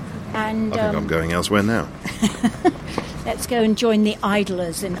 And I think I'm going elsewhere now. Let's go and join the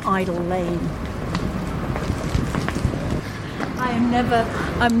idlers in Idle Lane.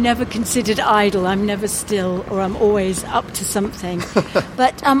 I'm never considered idle. I'm never still, or I'm always up to something.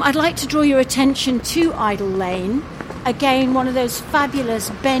 But I'd like to draw your attention to Idle Lane. Again, one of those fabulous,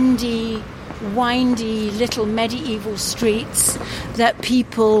 bendy, windy little medieval streets that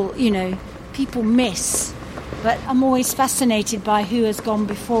people miss. But I'm always fascinated by who has gone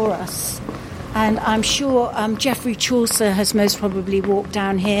before us. And I'm sure Geoffrey Chaucer has most probably walked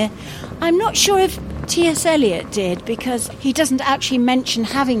down here. I'm not sure if T.S. Eliot did, because he doesn't actually mention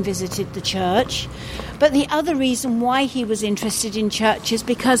having visited the church. But the other reason why he was interested in churches,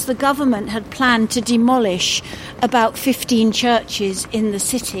 because the government had planned to demolish about 15 churches in the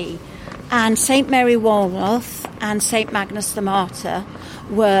city. And St. Mary Walworth and St. Magnus the Martyr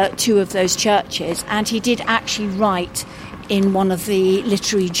were two of those churches. And he did actually write in one of the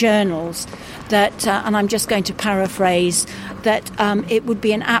literary journals that, and I'm just going to paraphrase, that it would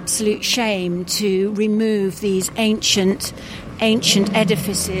be an absolute shame to remove these ancient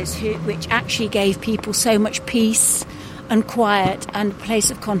edifices which actually gave people so much peace and quiet and a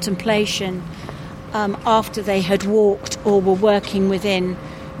place of contemplation after they had walked or were working within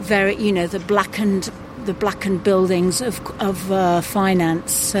the blackened buildings of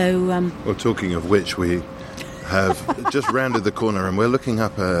finance. So, well, talking of which, we have just rounded the corner and we're looking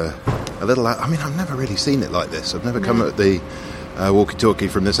up a little. I mean, I've never really seen it like this. I've never come at the walkie-talkie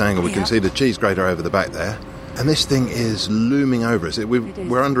from this angle. We can see the cheese grater over the back there, and this thing is looming over us.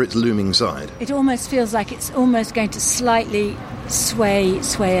 We're under its looming side. It almost feels like it's almost going to slightly sway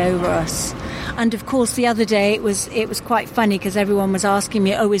over us. And of course, the other day it was quite funny because everyone was asking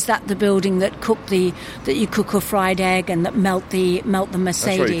me, "Oh, is that the building that you cook a fried egg and that melt the Mercedes?"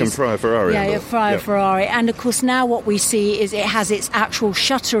 That's right, you can fry a Ferrari. Yeah, fry a Ferrari. And of course, now what we see is it has its actual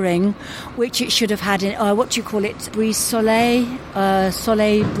shuttering, which it should have had in what do you call it? Brise soleil,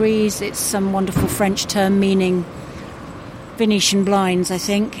 soleil brise. It's some wonderful French term meaning Venetian blinds, I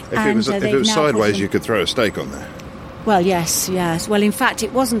think. If it was sideways, you could throw a steak on there. Well, yes. Well, in fact,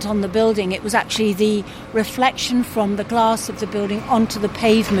 it wasn't on the building. It was actually the reflection from the glass of the building onto the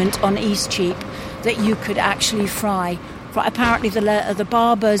pavement on Eastcheap that you could actually fry. Apparently, the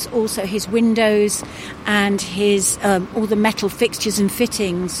barbers, also his windows and his all the metal fixtures and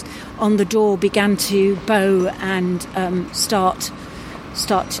fittings on the door began to bow and start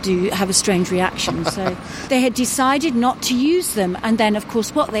to have a strange reaction. So they had decided not to use them, and then of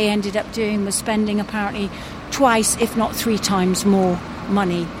course what they ended up doing was spending apparently twice if not 3 times more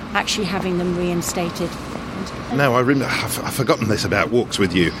money actually having them reinstated. Now I've forgotten this about walks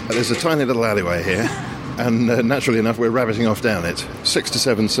with you. There's a tiny little alleyway here, and naturally enough we're rabbiting off down it. 6 to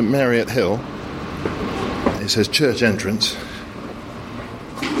 7 St Mariot Hill. It says church entrance,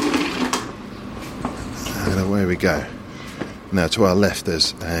 and away we go. Now, to our left,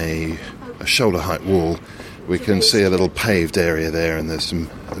 there's a shoulder-height wall. We can see a little paved area there, and there's some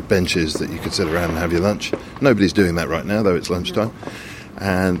benches that you could sit around and have your lunch. Nobody's doing that right now, though it's lunchtime.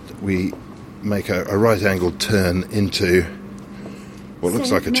 And we make a right-angled turn into what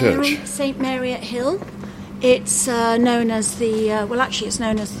looks like a church. St Mariot Hill. It's known as the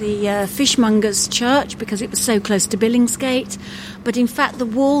Fishmongers' Church because it was so close to Billingsgate. But in fact, the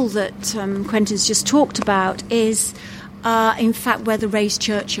wall that Quentin's just talked about is... in fact, where the raised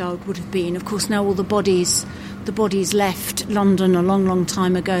churchyard would have been. Of course, now all the bodies left London a long, long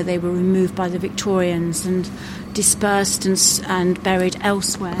time ago. They were removed by the Victorians and dispersed and buried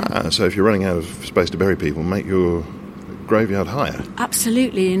elsewhere. So if you're running out of space to bury people, make your graveyard higher.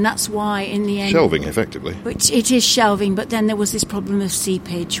 Absolutely, and that's why in the end... Shelving, effectively. Which it is shelving, but then there was this problem of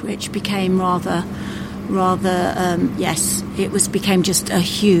seepage, which became became just a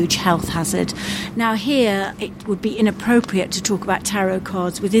huge health hazard. Now here, it would be inappropriate to talk about tarot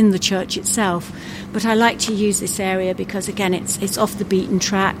cards within the church itself, but I like to use this area because, again, it's off the beaten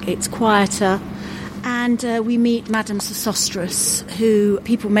track, it's quieter, and we meet Madame Sosostris, who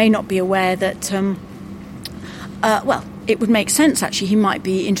people may not be aware that, it would make sense, actually, he might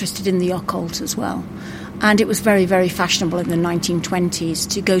be interested in the occult as well. And it was very, very fashionable in the 1920s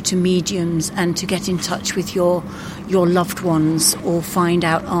to go to mediums and to get in touch with your loved ones or find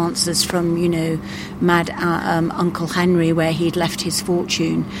out answers from, mad Uncle Henry, where he'd left his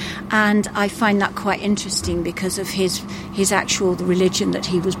fortune. And I find that quite interesting because of his actual the religion that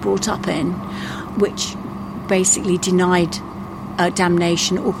he was brought up in, which basically denied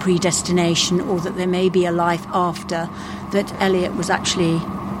damnation or predestination, or that there may be a life after. That Eliot was actually...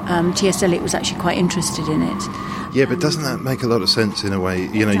 T.S. Eliot was actually quite interested in it. Yeah, but doesn't that make a lot of sense in a way?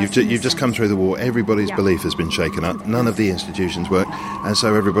 You've just come through the war. Everybody's belief has been shaken up. None of the institutions work, and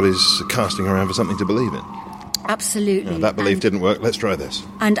so everybody's casting around for something to believe in. Absolutely. That belief didn't work. Let's try this.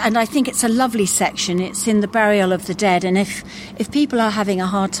 And I think it's a lovely section. It's in the Burial of the Dead. And if people are having a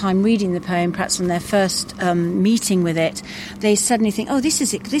hard time reading the poem, perhaps from their first meeting with it, they suddenly think, oh, this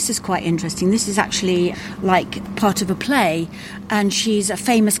is quite interesting. This is actually like part of a play. And she's a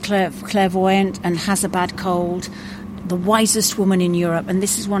famous clairvoyant and has a bad cold. The wisest woman in Europe. And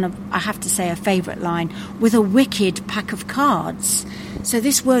this is one of, I have to say, a favourite line, with a wicked pack of cards. So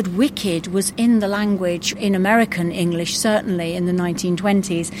this word wicked was in the language, in American English, certainly in the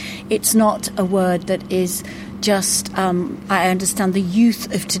 1920s. It's not a word that is just, I understand the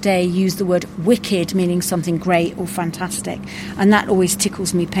youth of today use the word wicked, meaning something great or fantastic. And that always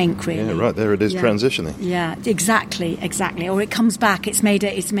tickles me pink, really. Yeah, right, there it is, transitioning. Yeah, exactly. Or it comes back, it's made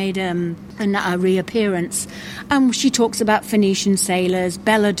a reappearance. She talks about Phoenician sailors,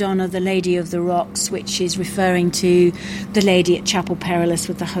 Belladonna, the Lady of the Rocks, which is referring to the lady at Chapel Perilous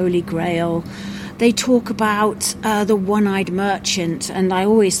with the Holy Grail. They talk about the one-eyed merchant, and I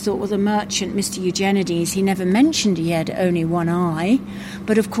always thought, well, the merchant, Mr. Eugenides, he never mentioned he had only one eye.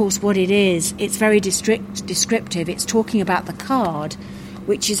 But of course what it is, it's very descriptive. It's talking about the card,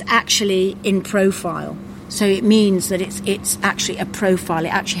 which is actually in profile. So it means that it's actually a profile.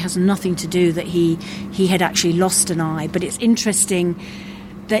 It actually has nothing to do that he had actually lost an eye. But it's interesting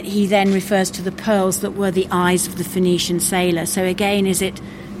that he then refers to the pearls that were the eyes of the Phoenician sailor. So again, is it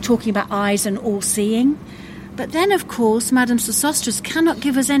talking about eyes and all-seeing? But then, of course, Madame Sosostris cannot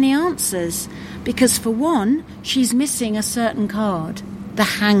give us any answers because, for one, she's missing a certain card the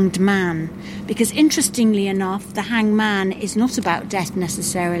hanged man. Because interestingly enough, the hanged man is not about death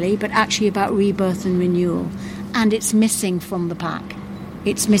necessarily, but actually about rebirth and renewal. And it's missing from the pack.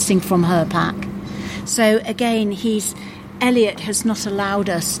 It's missing from her pack. So again, Eliot has not allowed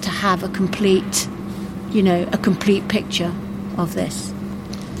us to have a complete picture of this.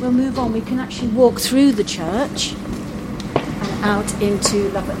 We'll move on. We can actually walk through the church and out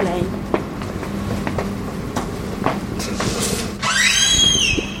into Lovat Lane.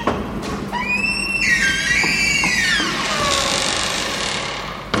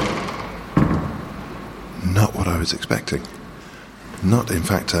 Not what I was expecting. Not, in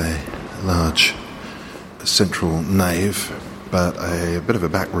fact, a large central nave, but a bit of a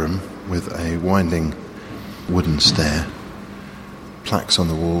back room with a winding wooden stair, plaques on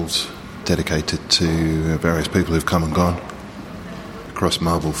the walls dedicated to various people who've come and gone, across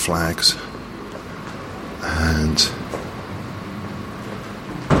marble flags, and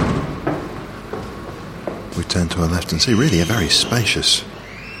we turn to our left and see really a very spacious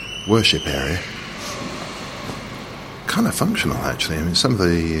worship area. Kind of functional, actually. I mean, some of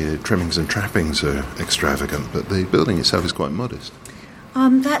the trimmings and trappings are extravagant, but the building itself is quite modest.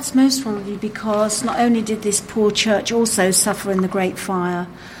 That's most probably because not only did this poor church also suffer in the Great Fire,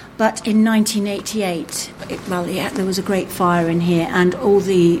 but in 1988, there was a Great Fire in here, and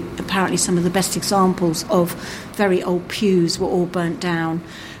apparently some of the best examples of very old pews were all burnt down.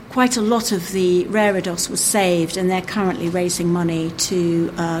 Quite a lot of the reredos was saved, and they're currently raising money to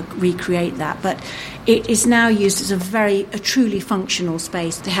recreate that. But it is now used as a truly functional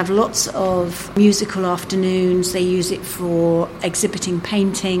space. They have lots of musical afternoons. They use it for exhibiting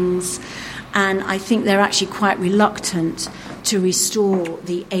paintings. And I think they're actually quite reluctant to restore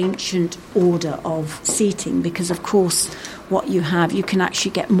the ancient order of seating because, of course, what you can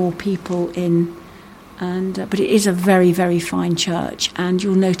actually get more people in. But it is a very, very fine church, and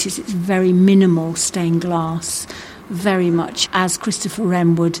you'll notice it's very minimal stained glass, very much as Christopher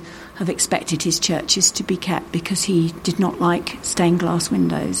Wren would have expected his churches to be kept, because he did not like stained glass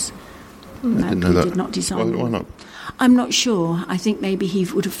windows. I didn't know that. He did not design them. Why not? I'm not sure. I think maybe he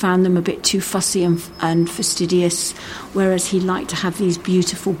would have found them a bit too fussy and fastidious, whereas he liked to have these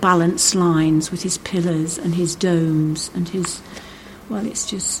beautiful balanced lines with his pillars and his domes and his... Well, it's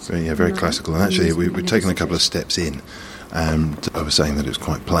just... very classical. And actually, we've taken a couple of steps in, and I was saying that it was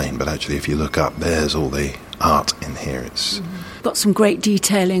quite plain, but actually, if you look up, there's all the art in here. It's got some great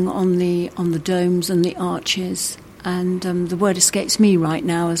detailing on the domes and the arches, and the word escapes me right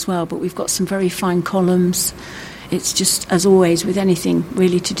now as well, but we've got some very fine columns. It's just, as always, with anything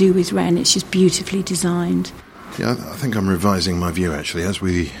really to do with Wren, it's just beautifully designed. Yeah, I think I'm revising my view, actually. As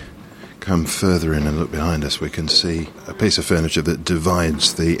we come further in and look behind us, we can see a piece of furniture that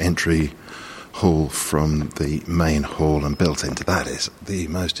divides the entry hall from the main hall, and built into that is the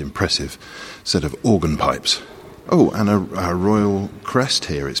most impressive set of organ pipes. Oh, and a royal crest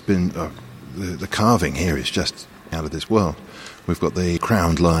here. It's been... the carving here is just out of this world. We've got the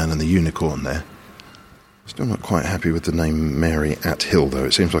crowned lion and the unicorn there. Still not quite happy with the name Mary at Hill, though.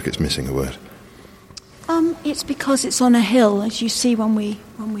 It seems like it's missing a word. It's because it's on a hill, as you see when we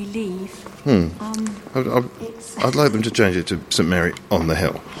leave. I'd like them to change it to St Mary on the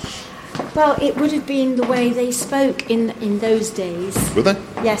Hill. Well, it would have been the way they spoke in those days. Would they?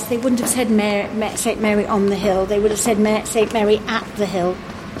 Yes, they wouldn't have said St Mary on the Hill. They would have said St Mary at the Hill.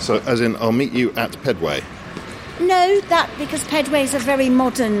 So, as in, I'll meet you at Pedway? No, because Pedway is a very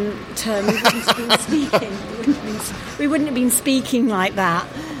modern term. We wouldn't have been speaking. We wouldn't have been speaking like that.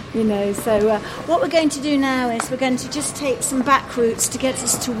 So what we're going to do now is we're going to just take some back routes to get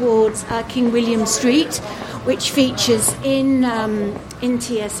us towards King William Street, which features in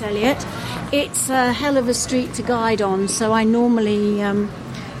T.S. Eliot. It's a hell of a street to guide on, so I normally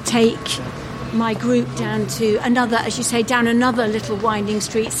take my group down to down another little winding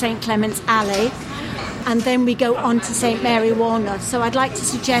street, St. Clement's Alley, and then we go on to St. Mary Walnoth. So I'd like to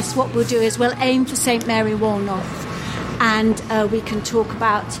suggest what we'll do is we'll aim for St. Mary Walnoth, and we can talk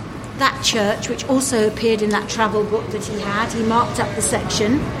about that church, which also appeared in that travel book that he had. He marked up the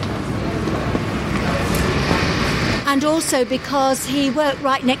section. And also because he worked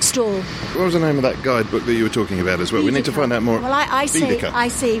right next door. What was the name of that guidebook that you were talking about as well? Baedeker. We need to find out more. Well, I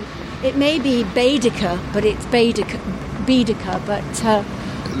say it may be Baedeker, but it's Baedeker, but...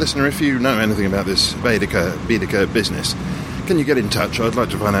 Listener, if you know anything about this Baedeker business, can you get in touch? I'd like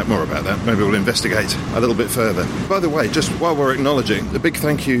to find out more about that. Maybe we'll investigate a little bit further. By the way, just while we're acknowledging, a big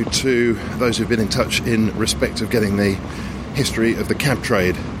thank you to those who've been in touch in respect of getting the History of the Cab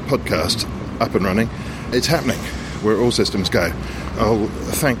Trade podcast up and running. It's happening. Where all systems go. I'll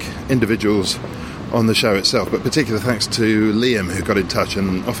thank individuals on the show itself, but particular thanks to Liam, who got in touch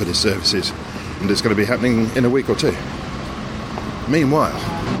and offered his services, and it's going to be happening in a week or two. Meanwhile,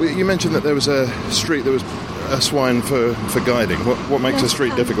 you mentioned that there was a street that was a swine for guiding. What makes a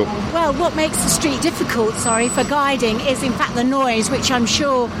street difficult? Well, what makes the street difficult, for guiding is in fact the noise, which I'm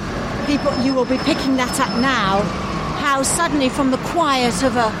sure you will be picking that up now, how suddenly from the quiet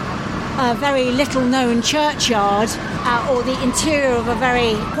of a very little known churchyard or the interior of a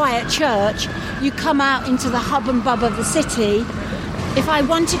very quiet church, you come out into the hub and bub of the city. If I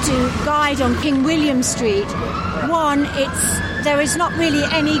wanted to guide on King William Street, there is not really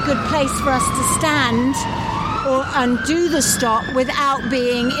any good place for us to stand and do the stop without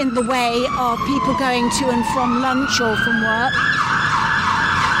being in the way of people going to and from lunch or from work.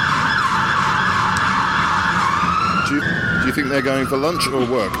 Do you think they're going for lunch or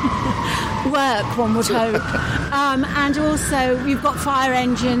work? Work, one would hope. And also, we've got fire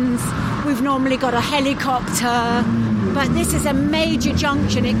engines, we've normally got a helicopter, but this is a major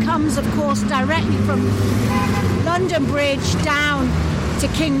junction. It comes, of course, directly from London Bridge down to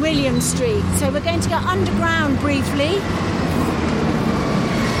King William Street. So we're going to go underground briefly.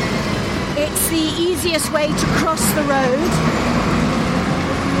 It's the easiest way to cross the road.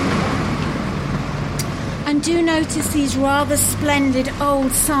 And do notice these rather splendid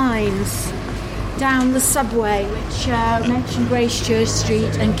old signs down the subway, which mention Gracechurch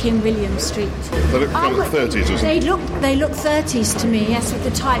Street and King William Street. They look kind of 30s or something. They look 30s to me, yes, with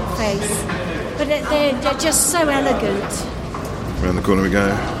the typeface. But they're just so elegant. Around the corner we go.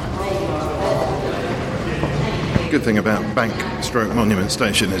 Good thing about Bank Monument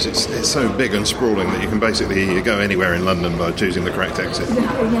Station is it's so big and sprawling that you can basically go anywhere in London by choosing the correct exit.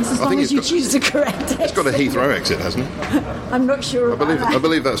 Yes, as long as you choose the correct exit. It's got a Heathrow exit, hasn't it? I'm not sure about that. I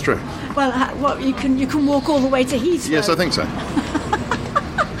believe that's true. Well, you can walk all the way to Heathrow. Yes, I think so.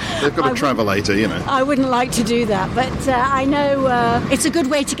 They've got a travelator, you know. I wouldn't like to do that, but I know it's a good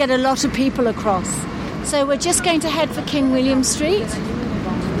way to get a lot of people across. So we're just going to head for King William Street.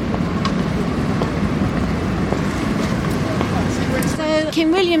 So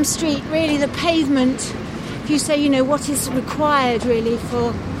King William Street, really the pavement, if you say, what is required really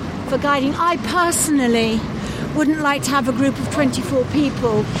for guiding. I personally wouldn't like to have a group of 24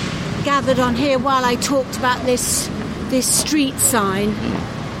 people gathered on here while I talked about this street sign.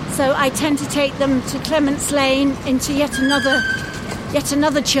 So I tend to take them to Clements Lane into yet another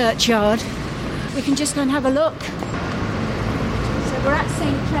churchyard. We can just go and have a look. So we're at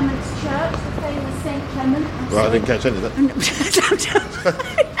St Clement's Church, the famous St Clement. Right, I didn't catch any of that.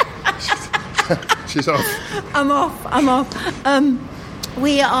 She's off. I'm off.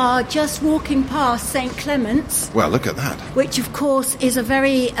 We are just walking past St Clement's. Well, look at that. Which, of course, is a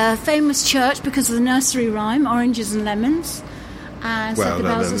very famous church because of the nursery rhyme, Oranges and Lemons. And the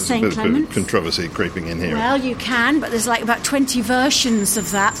bells of St Clement. Bit of controversy creeping in here. Well, you can, but there's about 20 versions of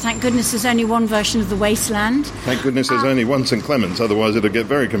that. Thank goodness there's only one version of the Wasteland. Thank goodness there's only one St Clement's, otherwise it'll get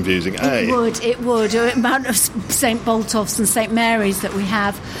very confusing. It would. The amount of St Boltoffs and St Mary's that we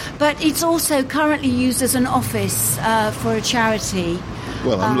have. But it's also currently used as an office for a charity.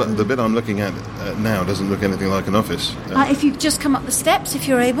 Well, the bit I'm looking at now doesn't look anything like an office. If you just come up the steps, if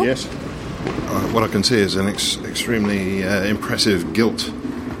you're able. Yes. What I can see is an extremely impressive gilt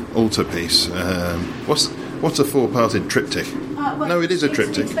altarpiece. What's a four-parted triptych? No, it is a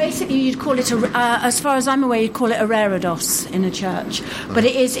triptych. It's basically, you'd call it as far as I'm aware, you'd call it a reredos in a church. But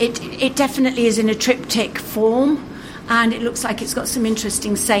it definitely is in a triptych form, and it looks like it's got some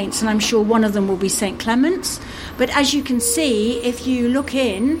interesting saints, and I'm sure one of them will be St Clement's. But as you can see, if you look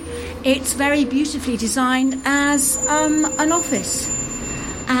in, it's very beautifully designed as an office.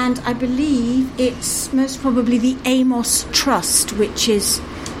 And I believe it's most probably the Amos Trust, which is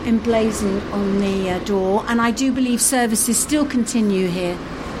emblazoned on the door. And I do believe services still continue here.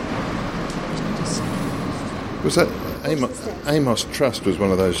 Was that Amos Trust was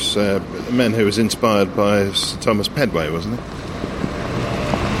one of those men who was inspired by Sir Thomas Pedway, wasn't it?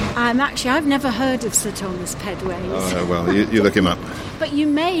 I've never heard of Sir Thomas Pedway. Oh, well, you look him up. But you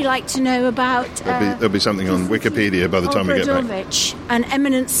may like to know about... There'll be something on Wikipedia by the time we get back. An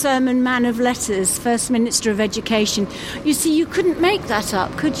eminent sermon man of letters, First Minister of Education. You see, you couldn't make that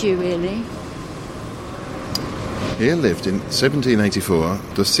up, could you, really? Here lived in 1784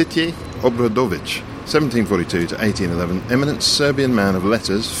 Dositje Obradović, 1742 to 1811, eminent Serbian man of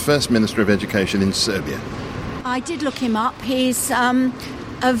letters, First Minister of Education in Serbia. I did look him up. He's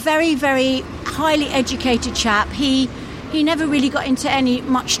a very, very highly educated chap. He never really got into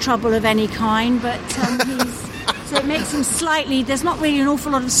much trouble of any kind, but so it makes him slightly... There's not really an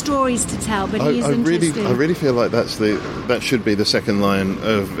awful lot of stories to tell, but he is interesting. I really feel like that should be the second line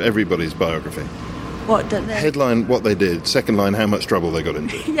of everybody's biography. Headline, what they did. Second line, how much trouble they got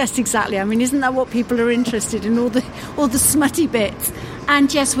into. Yes, exactly. I mean, isn't that what people are interested in, all the smutty bits?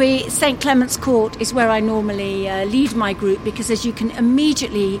 And yes, St Clement's Court is where I normally lead my group, because as you can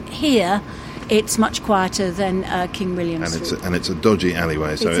immediately hear, it's much quieter than King William Street. And it's a dodgy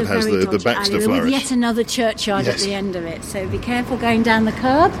alleyway, so it has the Baxter flourish. With yet another churchyard at the end of it, so be careful going down the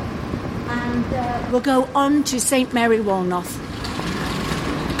curb. And we'll go on to St Mary Woolnoth.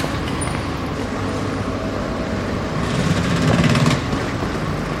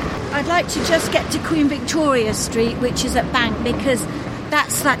 I'd like to just get to Queen Victoria Street, which is at Bank, because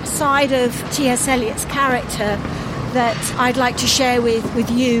that's that side of T.S. Eliot's character that I'd like to share with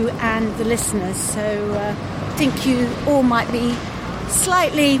you and the listeners. So I think you all might be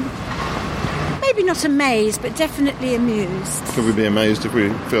slightly, maybe not amazed, but definitely amused. Could we be amazed if we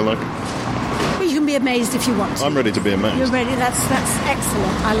feel like it? Well, you can be amazed if you want to. I'm ready to be amazed. You're ready? That's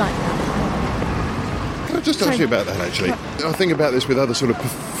excellent. I like that. Can I just ask you about that, actually? I think about this with other sort of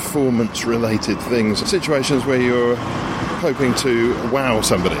performance-related things. Situations where you're hoping to wow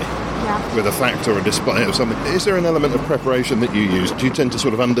somebody with a fact or a display of something. Is there an element of preparation that you use? Do you tend to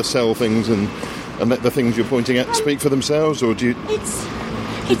sort of undersell things and let the things you're pointing at speak for themselves, or do you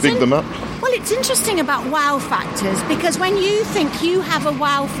big them up? Well, it's interesting about wow factors, because when you think you have a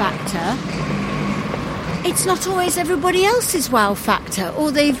wow factor, it's not always everybody else's wow factor,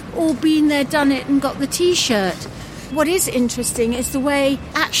 or they've all been there, done it, and got the T-shirt. What is interesting is the way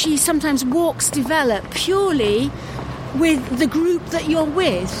actually sometimes walks develop purely with the group that you're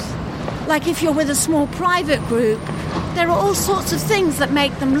with. Like if you're with a small private group, there are all sorts of things that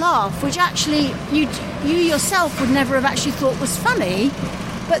make them laugh, which actually you yourself would never have actually thought was funny,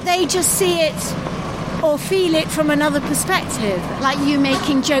 but they just see it or feel it from another perspective. Like you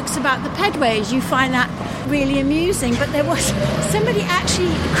making jokes about the pedways, you find that really amusing, but there was somebody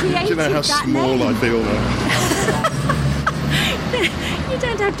actually created that. Do you know how small name. I feel there? You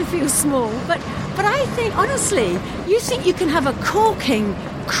don't have to feel small, but I think, honestly, you think you can have a corking,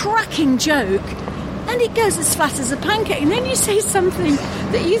 cracking joke and it goes as flat as a pancake, and then you say something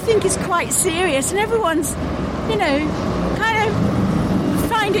that you think is quite serious and everyone's, kind of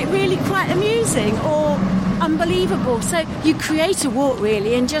find it really quite amusing or unbelievable. So you create a walk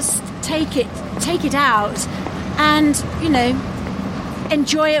really and just take it out and,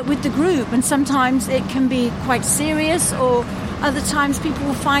 enjoy it with the group. And sometimes it can be quite serious, or other times people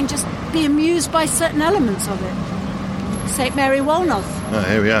will just be amused by certain elements of it. St Mary Woolnoth. Oh,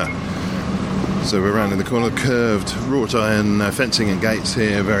 here we are. So we're round in the corner, curved wrought iron fencing and gates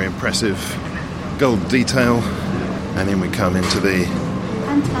here, very impressive gold detail, and in we come into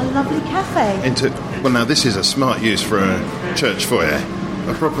and a lovely cafe. Well, now this is a smart use for a church foyer,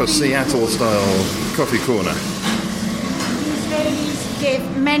 a proper Seattle style coffee corner. These ladies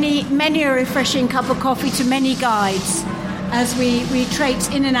give many a refreshing cup of coffee to many guides as we traipse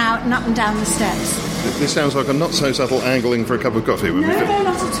in and out and up and down the steps. This sounds like a not so subtle angling for a cup of coffee. No,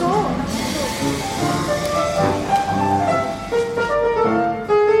 not at all.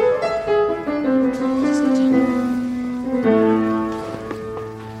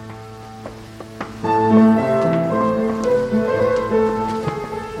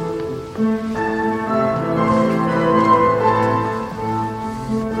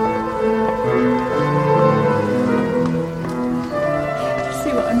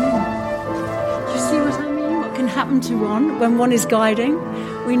 When one is guiding,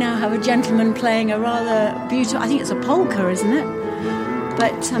 we now have a gentleman playing a rather beautiful, I think it's a polka, isn't it?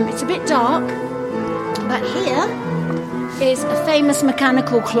 But it's a bit dark. But here is a famous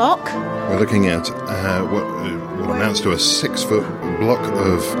mechanical clock. We're looking at what amounts to a 6-foot block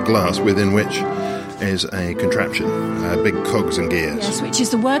of glass within which is a contraption, big cogs and gears. Yes, which is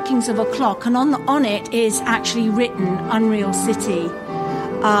the workings of a clock, and on it is actually written Unreal City.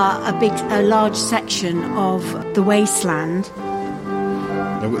 A large section of the wasteland.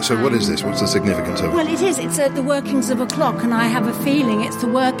 So what is this? What's the significance of it? Well, it is. It's the workings of a clock, and I have a feeling it's the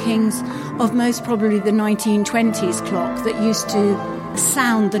workings of most probably the 1920s clock that used to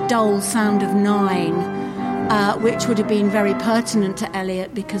sound the dull sound of 9, which would have been very pertinent to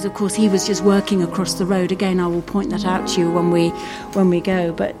Eliot because, of course, he was just working across the road. Again, I will point that out to you when we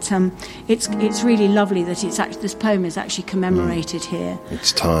go. But it's really lovely that this poem is actually commemorated here.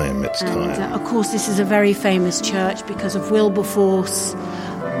 It's time. Of course, this is a very famous church because of Wilberforce.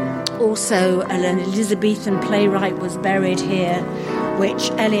 Also, an Elizabethan playwright was buried here,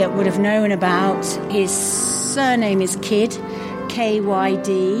 which Eliot would have known about. His surname is Kidd,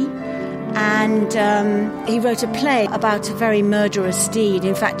 K-Y-D. And he wrote a play about a very murderous steed,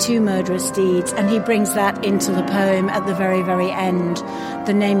 in fact 2 murderous steeds, and he brings that into the poem at the very, very end,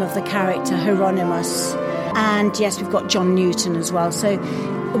 the name of the character, Hieronymus. And yes, we've got John Newton as well. So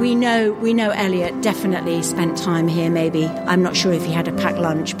we know Eliot definitely spent time here, maybe. I'm not sure if he had a packed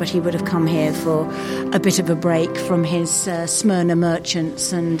lunch, but he would have come here for a bit of a break from his Smyrna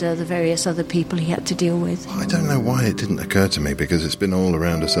merchants and the various other people he had to deal with. I don't know why it didn't occur to me, because it's been all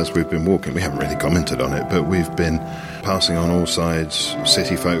around us as we've been walking. We haven't really commented on it, but we've been passing on all sides,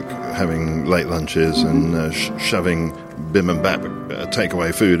 city folk having late lunches and shoving bim and bap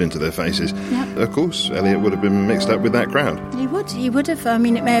takeaway food into their faces. Yep. Of course, Eliot would have been mixed up with that crowd. He would have. I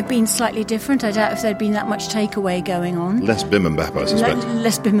mean, it may have been slightly different. I doubt if there'd been that much takeaway going on. Less bim and bap, I suspect.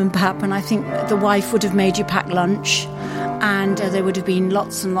 Less bim and bap, and I think the wife would have made you pack lunch, and there would have been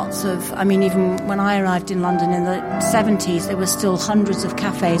lots and lots of... I mean, even when I arrived in London in the 70s, there were still hundreds of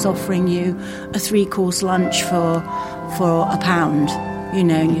cafes offering you a 3-course lunch for £1, you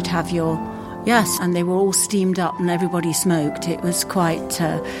know, and you'd have your... Yes, and they were all steamed up and everybody smoked. It was quite,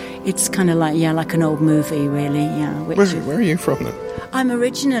 it's kind of like an old movie, really, yeah. Where are you from, then? I'm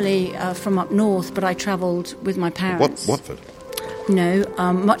originally from up north, but I travelled with my parents. Watford? No,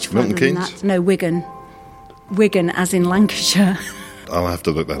 much further Milton than Keynes? that. No, Wigan. Wigan, as in Lancashire. I'll have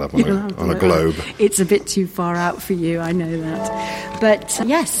to look that up on a globe. It's a bit too far out for you, I know that. But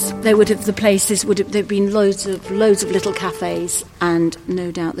yes, there'd been loads of little cafes, and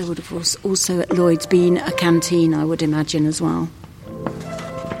no doubt there would have also at Lloyd's been a canteen, I would imagine, as well.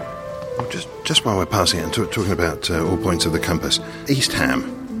 Just while we're passing and talking about all points of the compass, East Ham.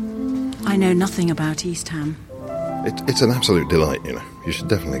 I know nothing about East Ham. It's an absolute delight, you know. You should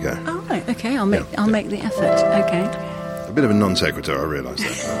definitely go. Oh, right, okay, I'll make the effort, okay. A bit of a non sequitur, I realise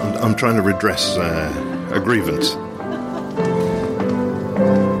that. I'm trying to redress a grievance.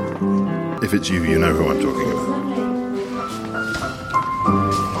 If it's you, you know who I'm talking about.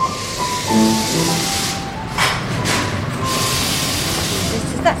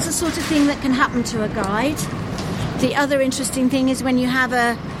 That's the sort of thing that can happen to a guide. The other interesting thing is when you have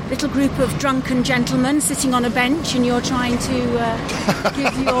a little group of drunken gentlemen sitting on a bench and you're trying to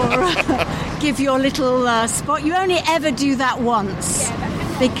give your little spot. You only ever do that once,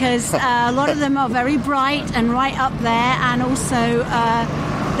 because a lot of them are very bright and right up there, and also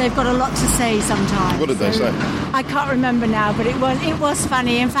they've got a lot to say sometimes. What did they say? I can't remember now, but it was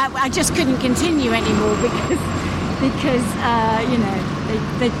funny. In fact, I just couldn't continue anymore because you know,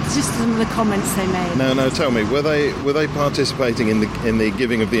 they just some of the comments they made. No, tell me, were they participating in the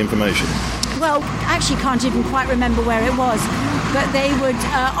giving of the information? Well, actually, can't even quite remember where it was, but they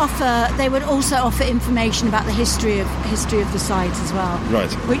would also offer information about the history of the site as well.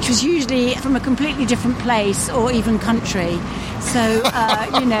 Right. Which was usually from a completely different place or even country. So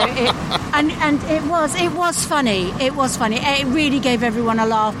you know, it was funny. It was funny. It really gave everyone a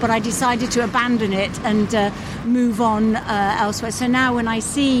laugh. But I decided to abandon it and move on elsewhere. So now when I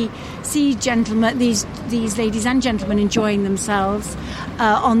see gentlemen, these ladies and gentlemen enjoying themselves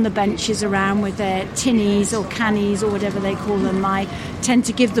on the benches around with their tinnies or cannies or whatever they call them, I tend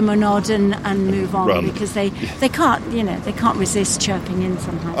to give them a nod and move on. Run. Because they can't resist chirping in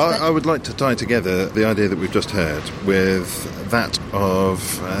sometimes. I would like to tie together the idea that we've just heard with that of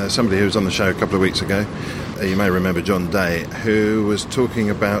somebody who was on the show a couple of weeks ago. You may remember John Day, who was talking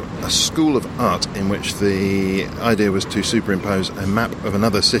about a school of art in which the idea was to superimpose a map of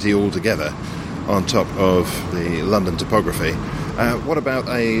another city altogether on top of the London topography. What about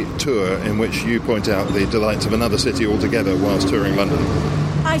a tour in which you point out the delights of another city altogether whilst touring London?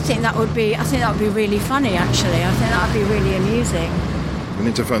 I think that would be really funny, actually. I think that would be really amusing. We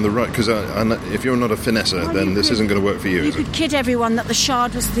need to find the right, because if you're not a finesser, then this isn't going to work for you, You could kid everyone that the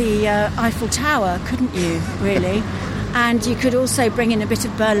Shard was the Eiffel Tower, couldn't you, really? And you could also bring in a bit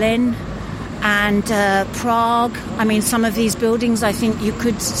of Berlin and Prague. I mean, some of these buildings, I think you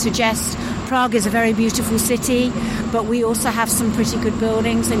could suggest. Prague is a very beautiful city, but we also have some pretty good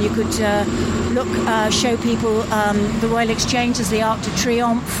buildings, and you could show people the Royal Exchange as the Arc de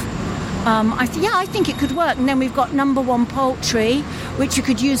Triomphe. I think it could work. And then we've got Number One Poultry, which you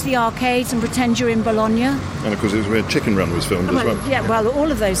could use the arcades and pretend you're in Bologna. And of course, it was where Chicken Run was filmed as well. Yeah, well,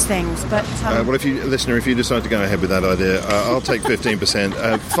 all of those things. But well, if you decide to go ahead with that idea, I'll take 15%.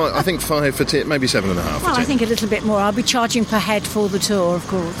 I think 5 for maybe 7.5. Well, I think a little bit more. I'll be charging per head for the tour, of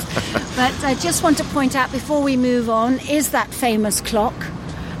course. But I just want to point out before we move on is that famous clock.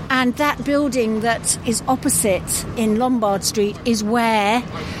 And that building that is opposite in Lombard Street is where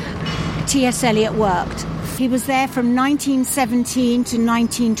T.S. Eliot worked. He was there from 1917 to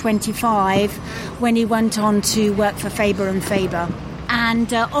 1925 when he went on to work for Faber and Faber.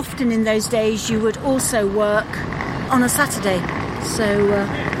 and often in those days you would also work on a Saturday. So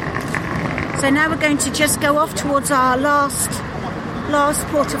now we're going to just go off towards our last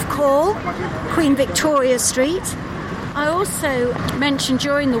port of call, Queen Victoria Street. I also mentioned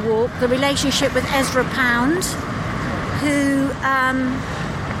during the walk the relationship with Ezra Pound, who...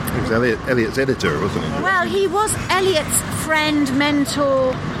 he was Eliot's editor, wasn't he? Well, he was Eliot's friend,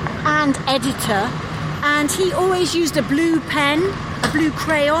 mentor and editor, and he always used a blue pen, a blue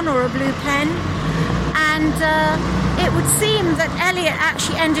crayon or a blue pen, and it would seem that Eliot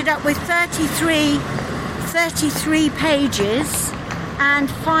actually ended up with 33 pages, and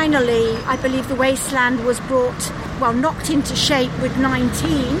finally I believe The Wasteland was knocked into shape with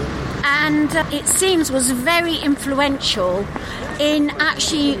 19, and it seems was very influential in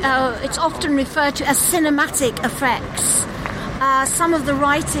actually, it's often referred to as cinematic effects. Some of the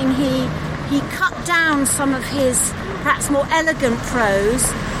writing, he cut down some of his perhaps more elegant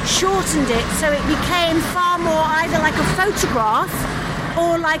prose, shortened it so it became far more either like a photograph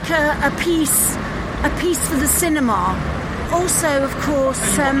or like a piece for the cinema. Also, of course,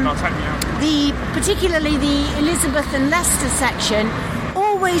 particularly the Elizabeth and Leicester section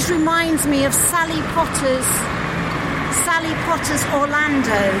always reminds me of Sally Potter's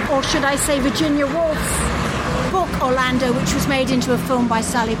Orlando, or should I say Virginia Woolf's book Orlando, which was made into a film by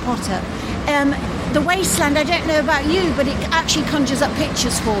Sally Potter. The Wasteland, I don't know about you, but it actually conjures up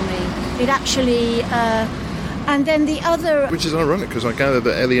pictures for me. It actually, and then the other... Which is ironic, because I gather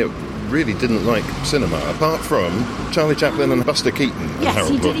that Eliot really didn't like cinema, apart from Charlie Chaplin and Buster Keaton. Yes,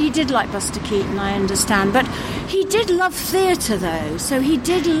 he did like Buster Keaton, I understand. But he did love theatre, though. So he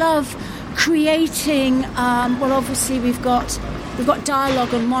did love creating, obviously we've got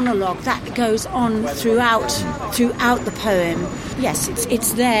dialogue and monologue that goes on throughout the poem. Yes,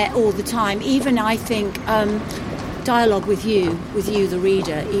 it's there all the time. Even I think dialogue with you, the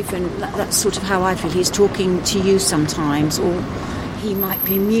reader. Even that's sort of how I feel. He's talking to you sometimes, or he might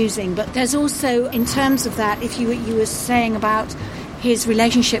be musing. But there's also, in terms of that, if you were saying about his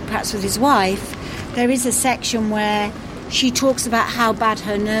relationship perhaps with his wife, there is a section where she talks about how bad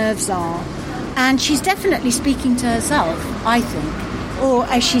her nerves are. And she's definitely speaking to herself, I think. Or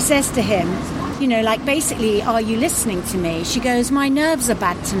as she says to him, basically, are you listening to me? She goes, my nerves are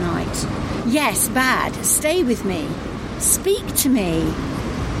bad tonight. Yes, bad. Stay with me. Speak to me.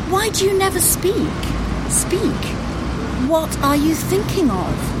 Why do you never speak? Speak. What are you thinking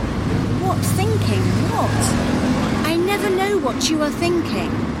of? What thinking? What? I never know what you are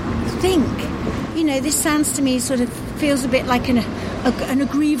thinking. Think. This sounds to me sort of feels a bit like an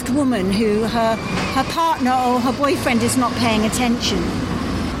aggrieved woman who her partner or her boyfriend is not paying attention.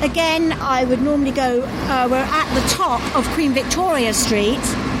 Again, I would normally go, we're at the top of Queen Victoria Street,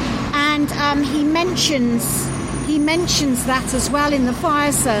 and he mentions that as well in the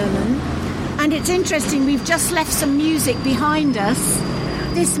fire sermon. And it's interesting, we've just left some music behind us.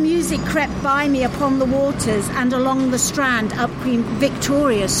 This music crept by me upon the waters and along the Strand up Queen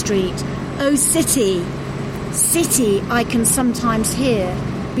Victoria Street. Oh, city, I can sometimes hear,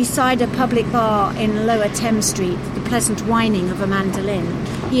 beside a public bar in Lower Thames Street, the pleasant whining of a mandolin.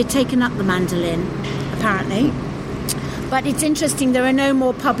 He had taken up the mandolin, apparently. But it's interesting, there are no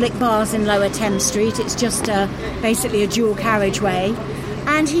more public bars in Lower Thames Street. It's just basically a dual carriageway.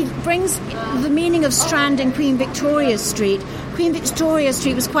 And he brings the meaning of Strand and Queen Victoria Street. Queen Victoria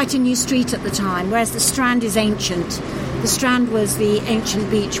Street was quite a new street at the time, whereas the Strand is ancient. The Strand was the ancient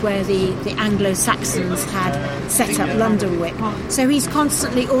beach where the Anglo-Saxons had set up Londonwick. So he's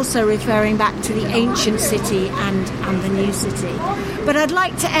constantly also referring back to the ancient city and the new city. But I'd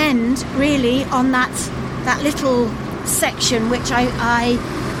like to end really on that little section which I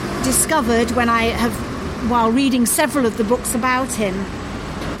discovered while reading several of the books about him,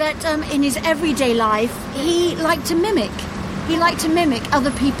 that in his everyday life he liked to mimic. He liked to mimic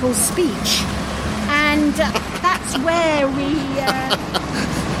other people's speech. And that's where we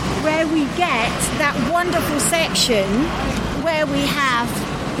get that wonderful section where we have,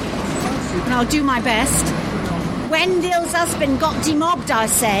 and I'll do my best, when Dill's husband got demobbed, I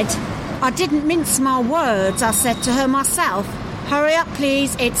said, I didn't mince my words, I said to her myself, hurry up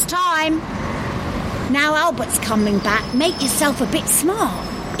please, it's time. Now Albert's coming back, make yourself a bit smart.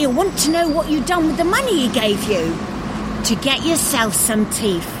 He'll want to know what you've done with the money he gave you. To get yourself some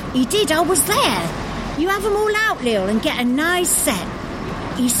teeth. He did, I was there. You have them all out, Lil, and get a nice set.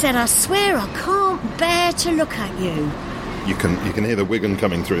 He said, I swear I can't bear to look at you. You can hear the Wigan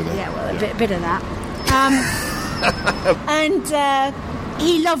coming through there. Yeah, well, a bit of that. And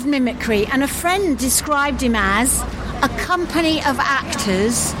he loved mimicry, and a friend described him as a company of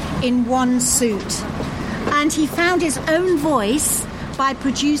actors in one suit. And he found his own voice by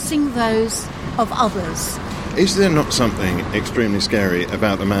producing those of others. Is there not something extremely scary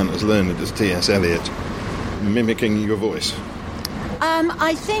about a man as learned as T.S. Eliot mimicking your voice?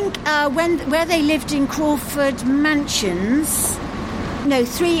 I think where they lived in Crawford Mansions,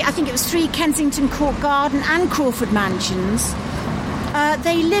 I think it was 3 Kensington Court Garden and Crawford Mansions,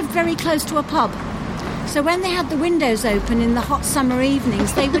 they lived very close to a pub. So when they had the windows open in the hot summer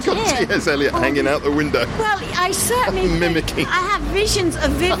evenings, they would hear T.S. Eliot hanging out the window. Well, I certainly mimicking. I have visions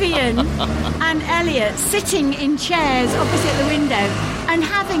of Vivian and Eliot sitting in chairs opposite the window and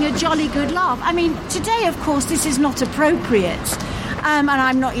having a jolly good laugh. I mean, today, of course, this is not appropriate. And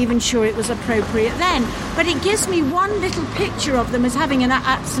I'm not even sure it was appropriate then. But it gives me one little picture of them as having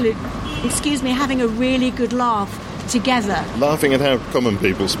having a really good laugh together. Laughing at how common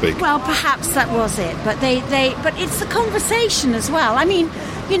people speak. Well, perhaps that was it. But but it's the conversation as well. I mean,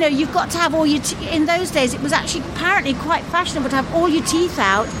 you've got to have all your... in those days, it was actually apparently quite fashionable to have all your teeth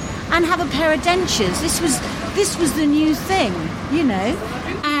out and have a pair of dentures. This was the new thing,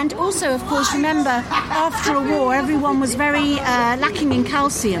 And also, of course, remember, after a war, everyone was very lacking in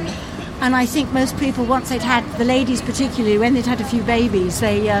calcium. And I think most people, once they'd had, the ladies particularly, when they'd had a few babies,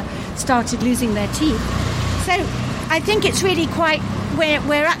 they started losing their teeth. So I think it's really quite...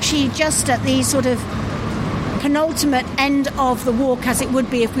 We're actually just at the sort of penultimate end of the walk, as it would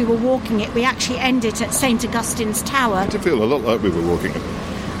be if we were walking it. We actually end it at St. Augustine's Tower. It feel a lot like we were walking it.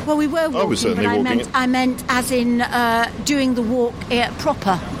 Well, we were walking, I was certainly but walking I meant as in doing the walk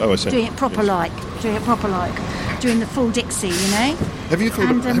proper. Oh, I see. Doing it proper, yes. Doing the full Dixie, Have you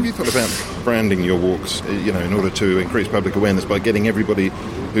thought about branding your walks, in order to increase public awareness by getting everybody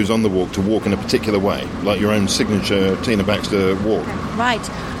who's on the walk to walk in a particular way, like your own signature Tina Baxter walk? Right.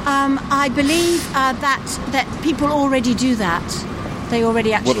 I believe that people already do that. They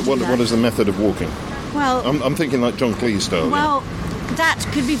already actually do that. What is the method of walking? Well, I'm thinking like John Cleese style. Well, that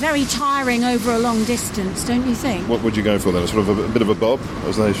could be very tiring over a long distance, don't you think? What would you go for then? Sort of a bit of a bob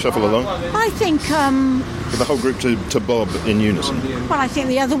as they shuffle along? I think... For the whole group to bob in unison? Well, I think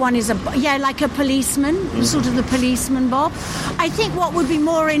the other one is like a policeman, sort of the policeman bob. I think what would be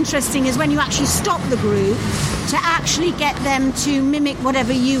more interesting is when you actually stop the group to actually get them to mimic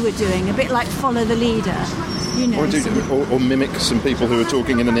whatever you were doing, a bit like follow the leader. Or mimic some people who are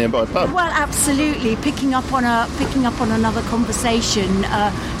talking in a nearby pub. Well, absolutely, picking up on another conversation,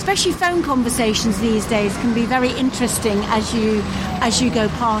 especially phone conversations these days, can be very interesting as you go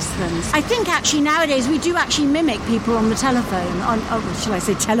past them. I think actually nowadays we do actually mimic people on the telephone, on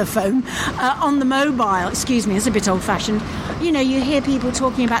the mobile. Excuse me, it's a bit old-fashioned. You hear people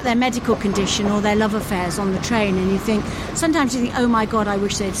talking about their medical condition or their love affairs on the train, and sometimes you think, oh my God, I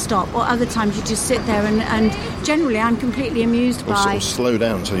wish they'd stop. Or other times you just sit there and generally I'm completely amused by... Or slow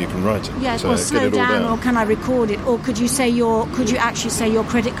down so you can write it. Yes, or slow down, or can I record it? Or could you actually say your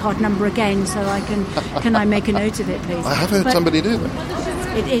credit card number again so I can I make a note of it, please? I have heard somebody do that.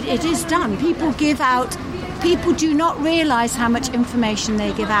 It is done. People do not realise how much information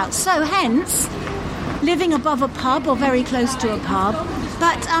they give out. So hence, living above a pub or very close to a pub,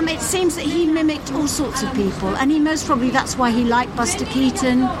 but it seems that he mimicked all sorts of people, and most probably that's why he liked Buster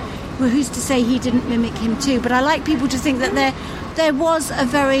Keaton. Well, who's to say he didn't mimic him too? But I like people to think that there was a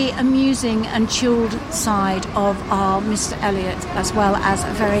very amusing and chilled side of our Mr. Eliot, as well as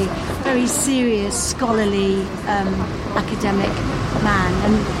a very, very serious, scholarly, academic man.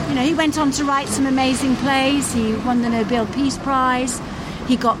 And, he went on to write some amazing plays. He won the Nobel Peace Prize.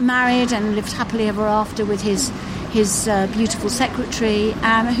 He got married and lived happily ever after with his beautiful secretary,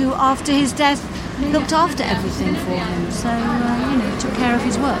 who, after his death, looked after everything for him. So, took care of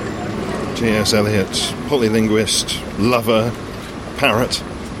his work. T.S. Eliot, polylinguist, lover, parrot.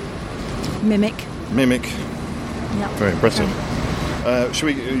 Mimic. Yep. Very impressive.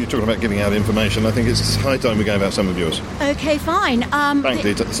 You're talking about giving out information. I think it's high time we gave out some of yours. Okay, fine.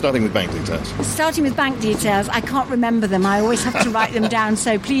 Starting with bank details. Starting with bank details, I can't remember them. I always have to write them down,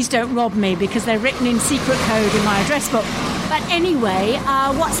 so please don't rob me because they're written in secret code in my address book. But anyway,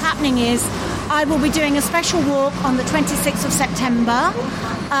 what's happening is I will be doing a special walk on the 26th of September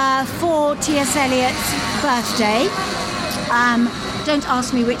for T.S. Eliot's birthday. Don't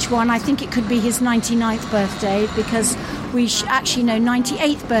ask me which one. I think it could be his 99th birthday because we actually know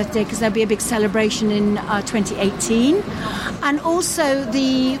 98th birthday because there'll be a big celebration in 2018. And also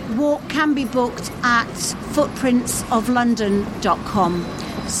the walk can be booked at footprintsoflondon.com.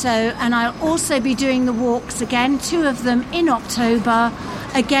 And I'll also be doing the walks again, 2 of them in October,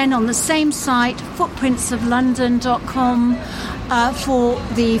 again on the same site, footprintsoflondon.com, for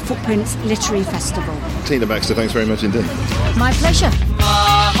the Footprints Literary Festival. Tina Baxter, thanks very much indeed. My pleasure.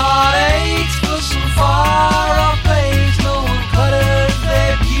 My heart aches for some far-off place, no one cut it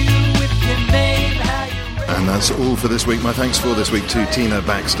That's all for this week. My thanks for this week to Tina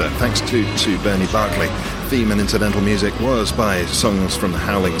Baxter. Thanks to Bernie Barclay. Theme and incidental music was by Songs from the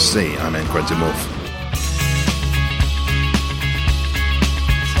Howling Sea. I'm N. Quentin Wolfe.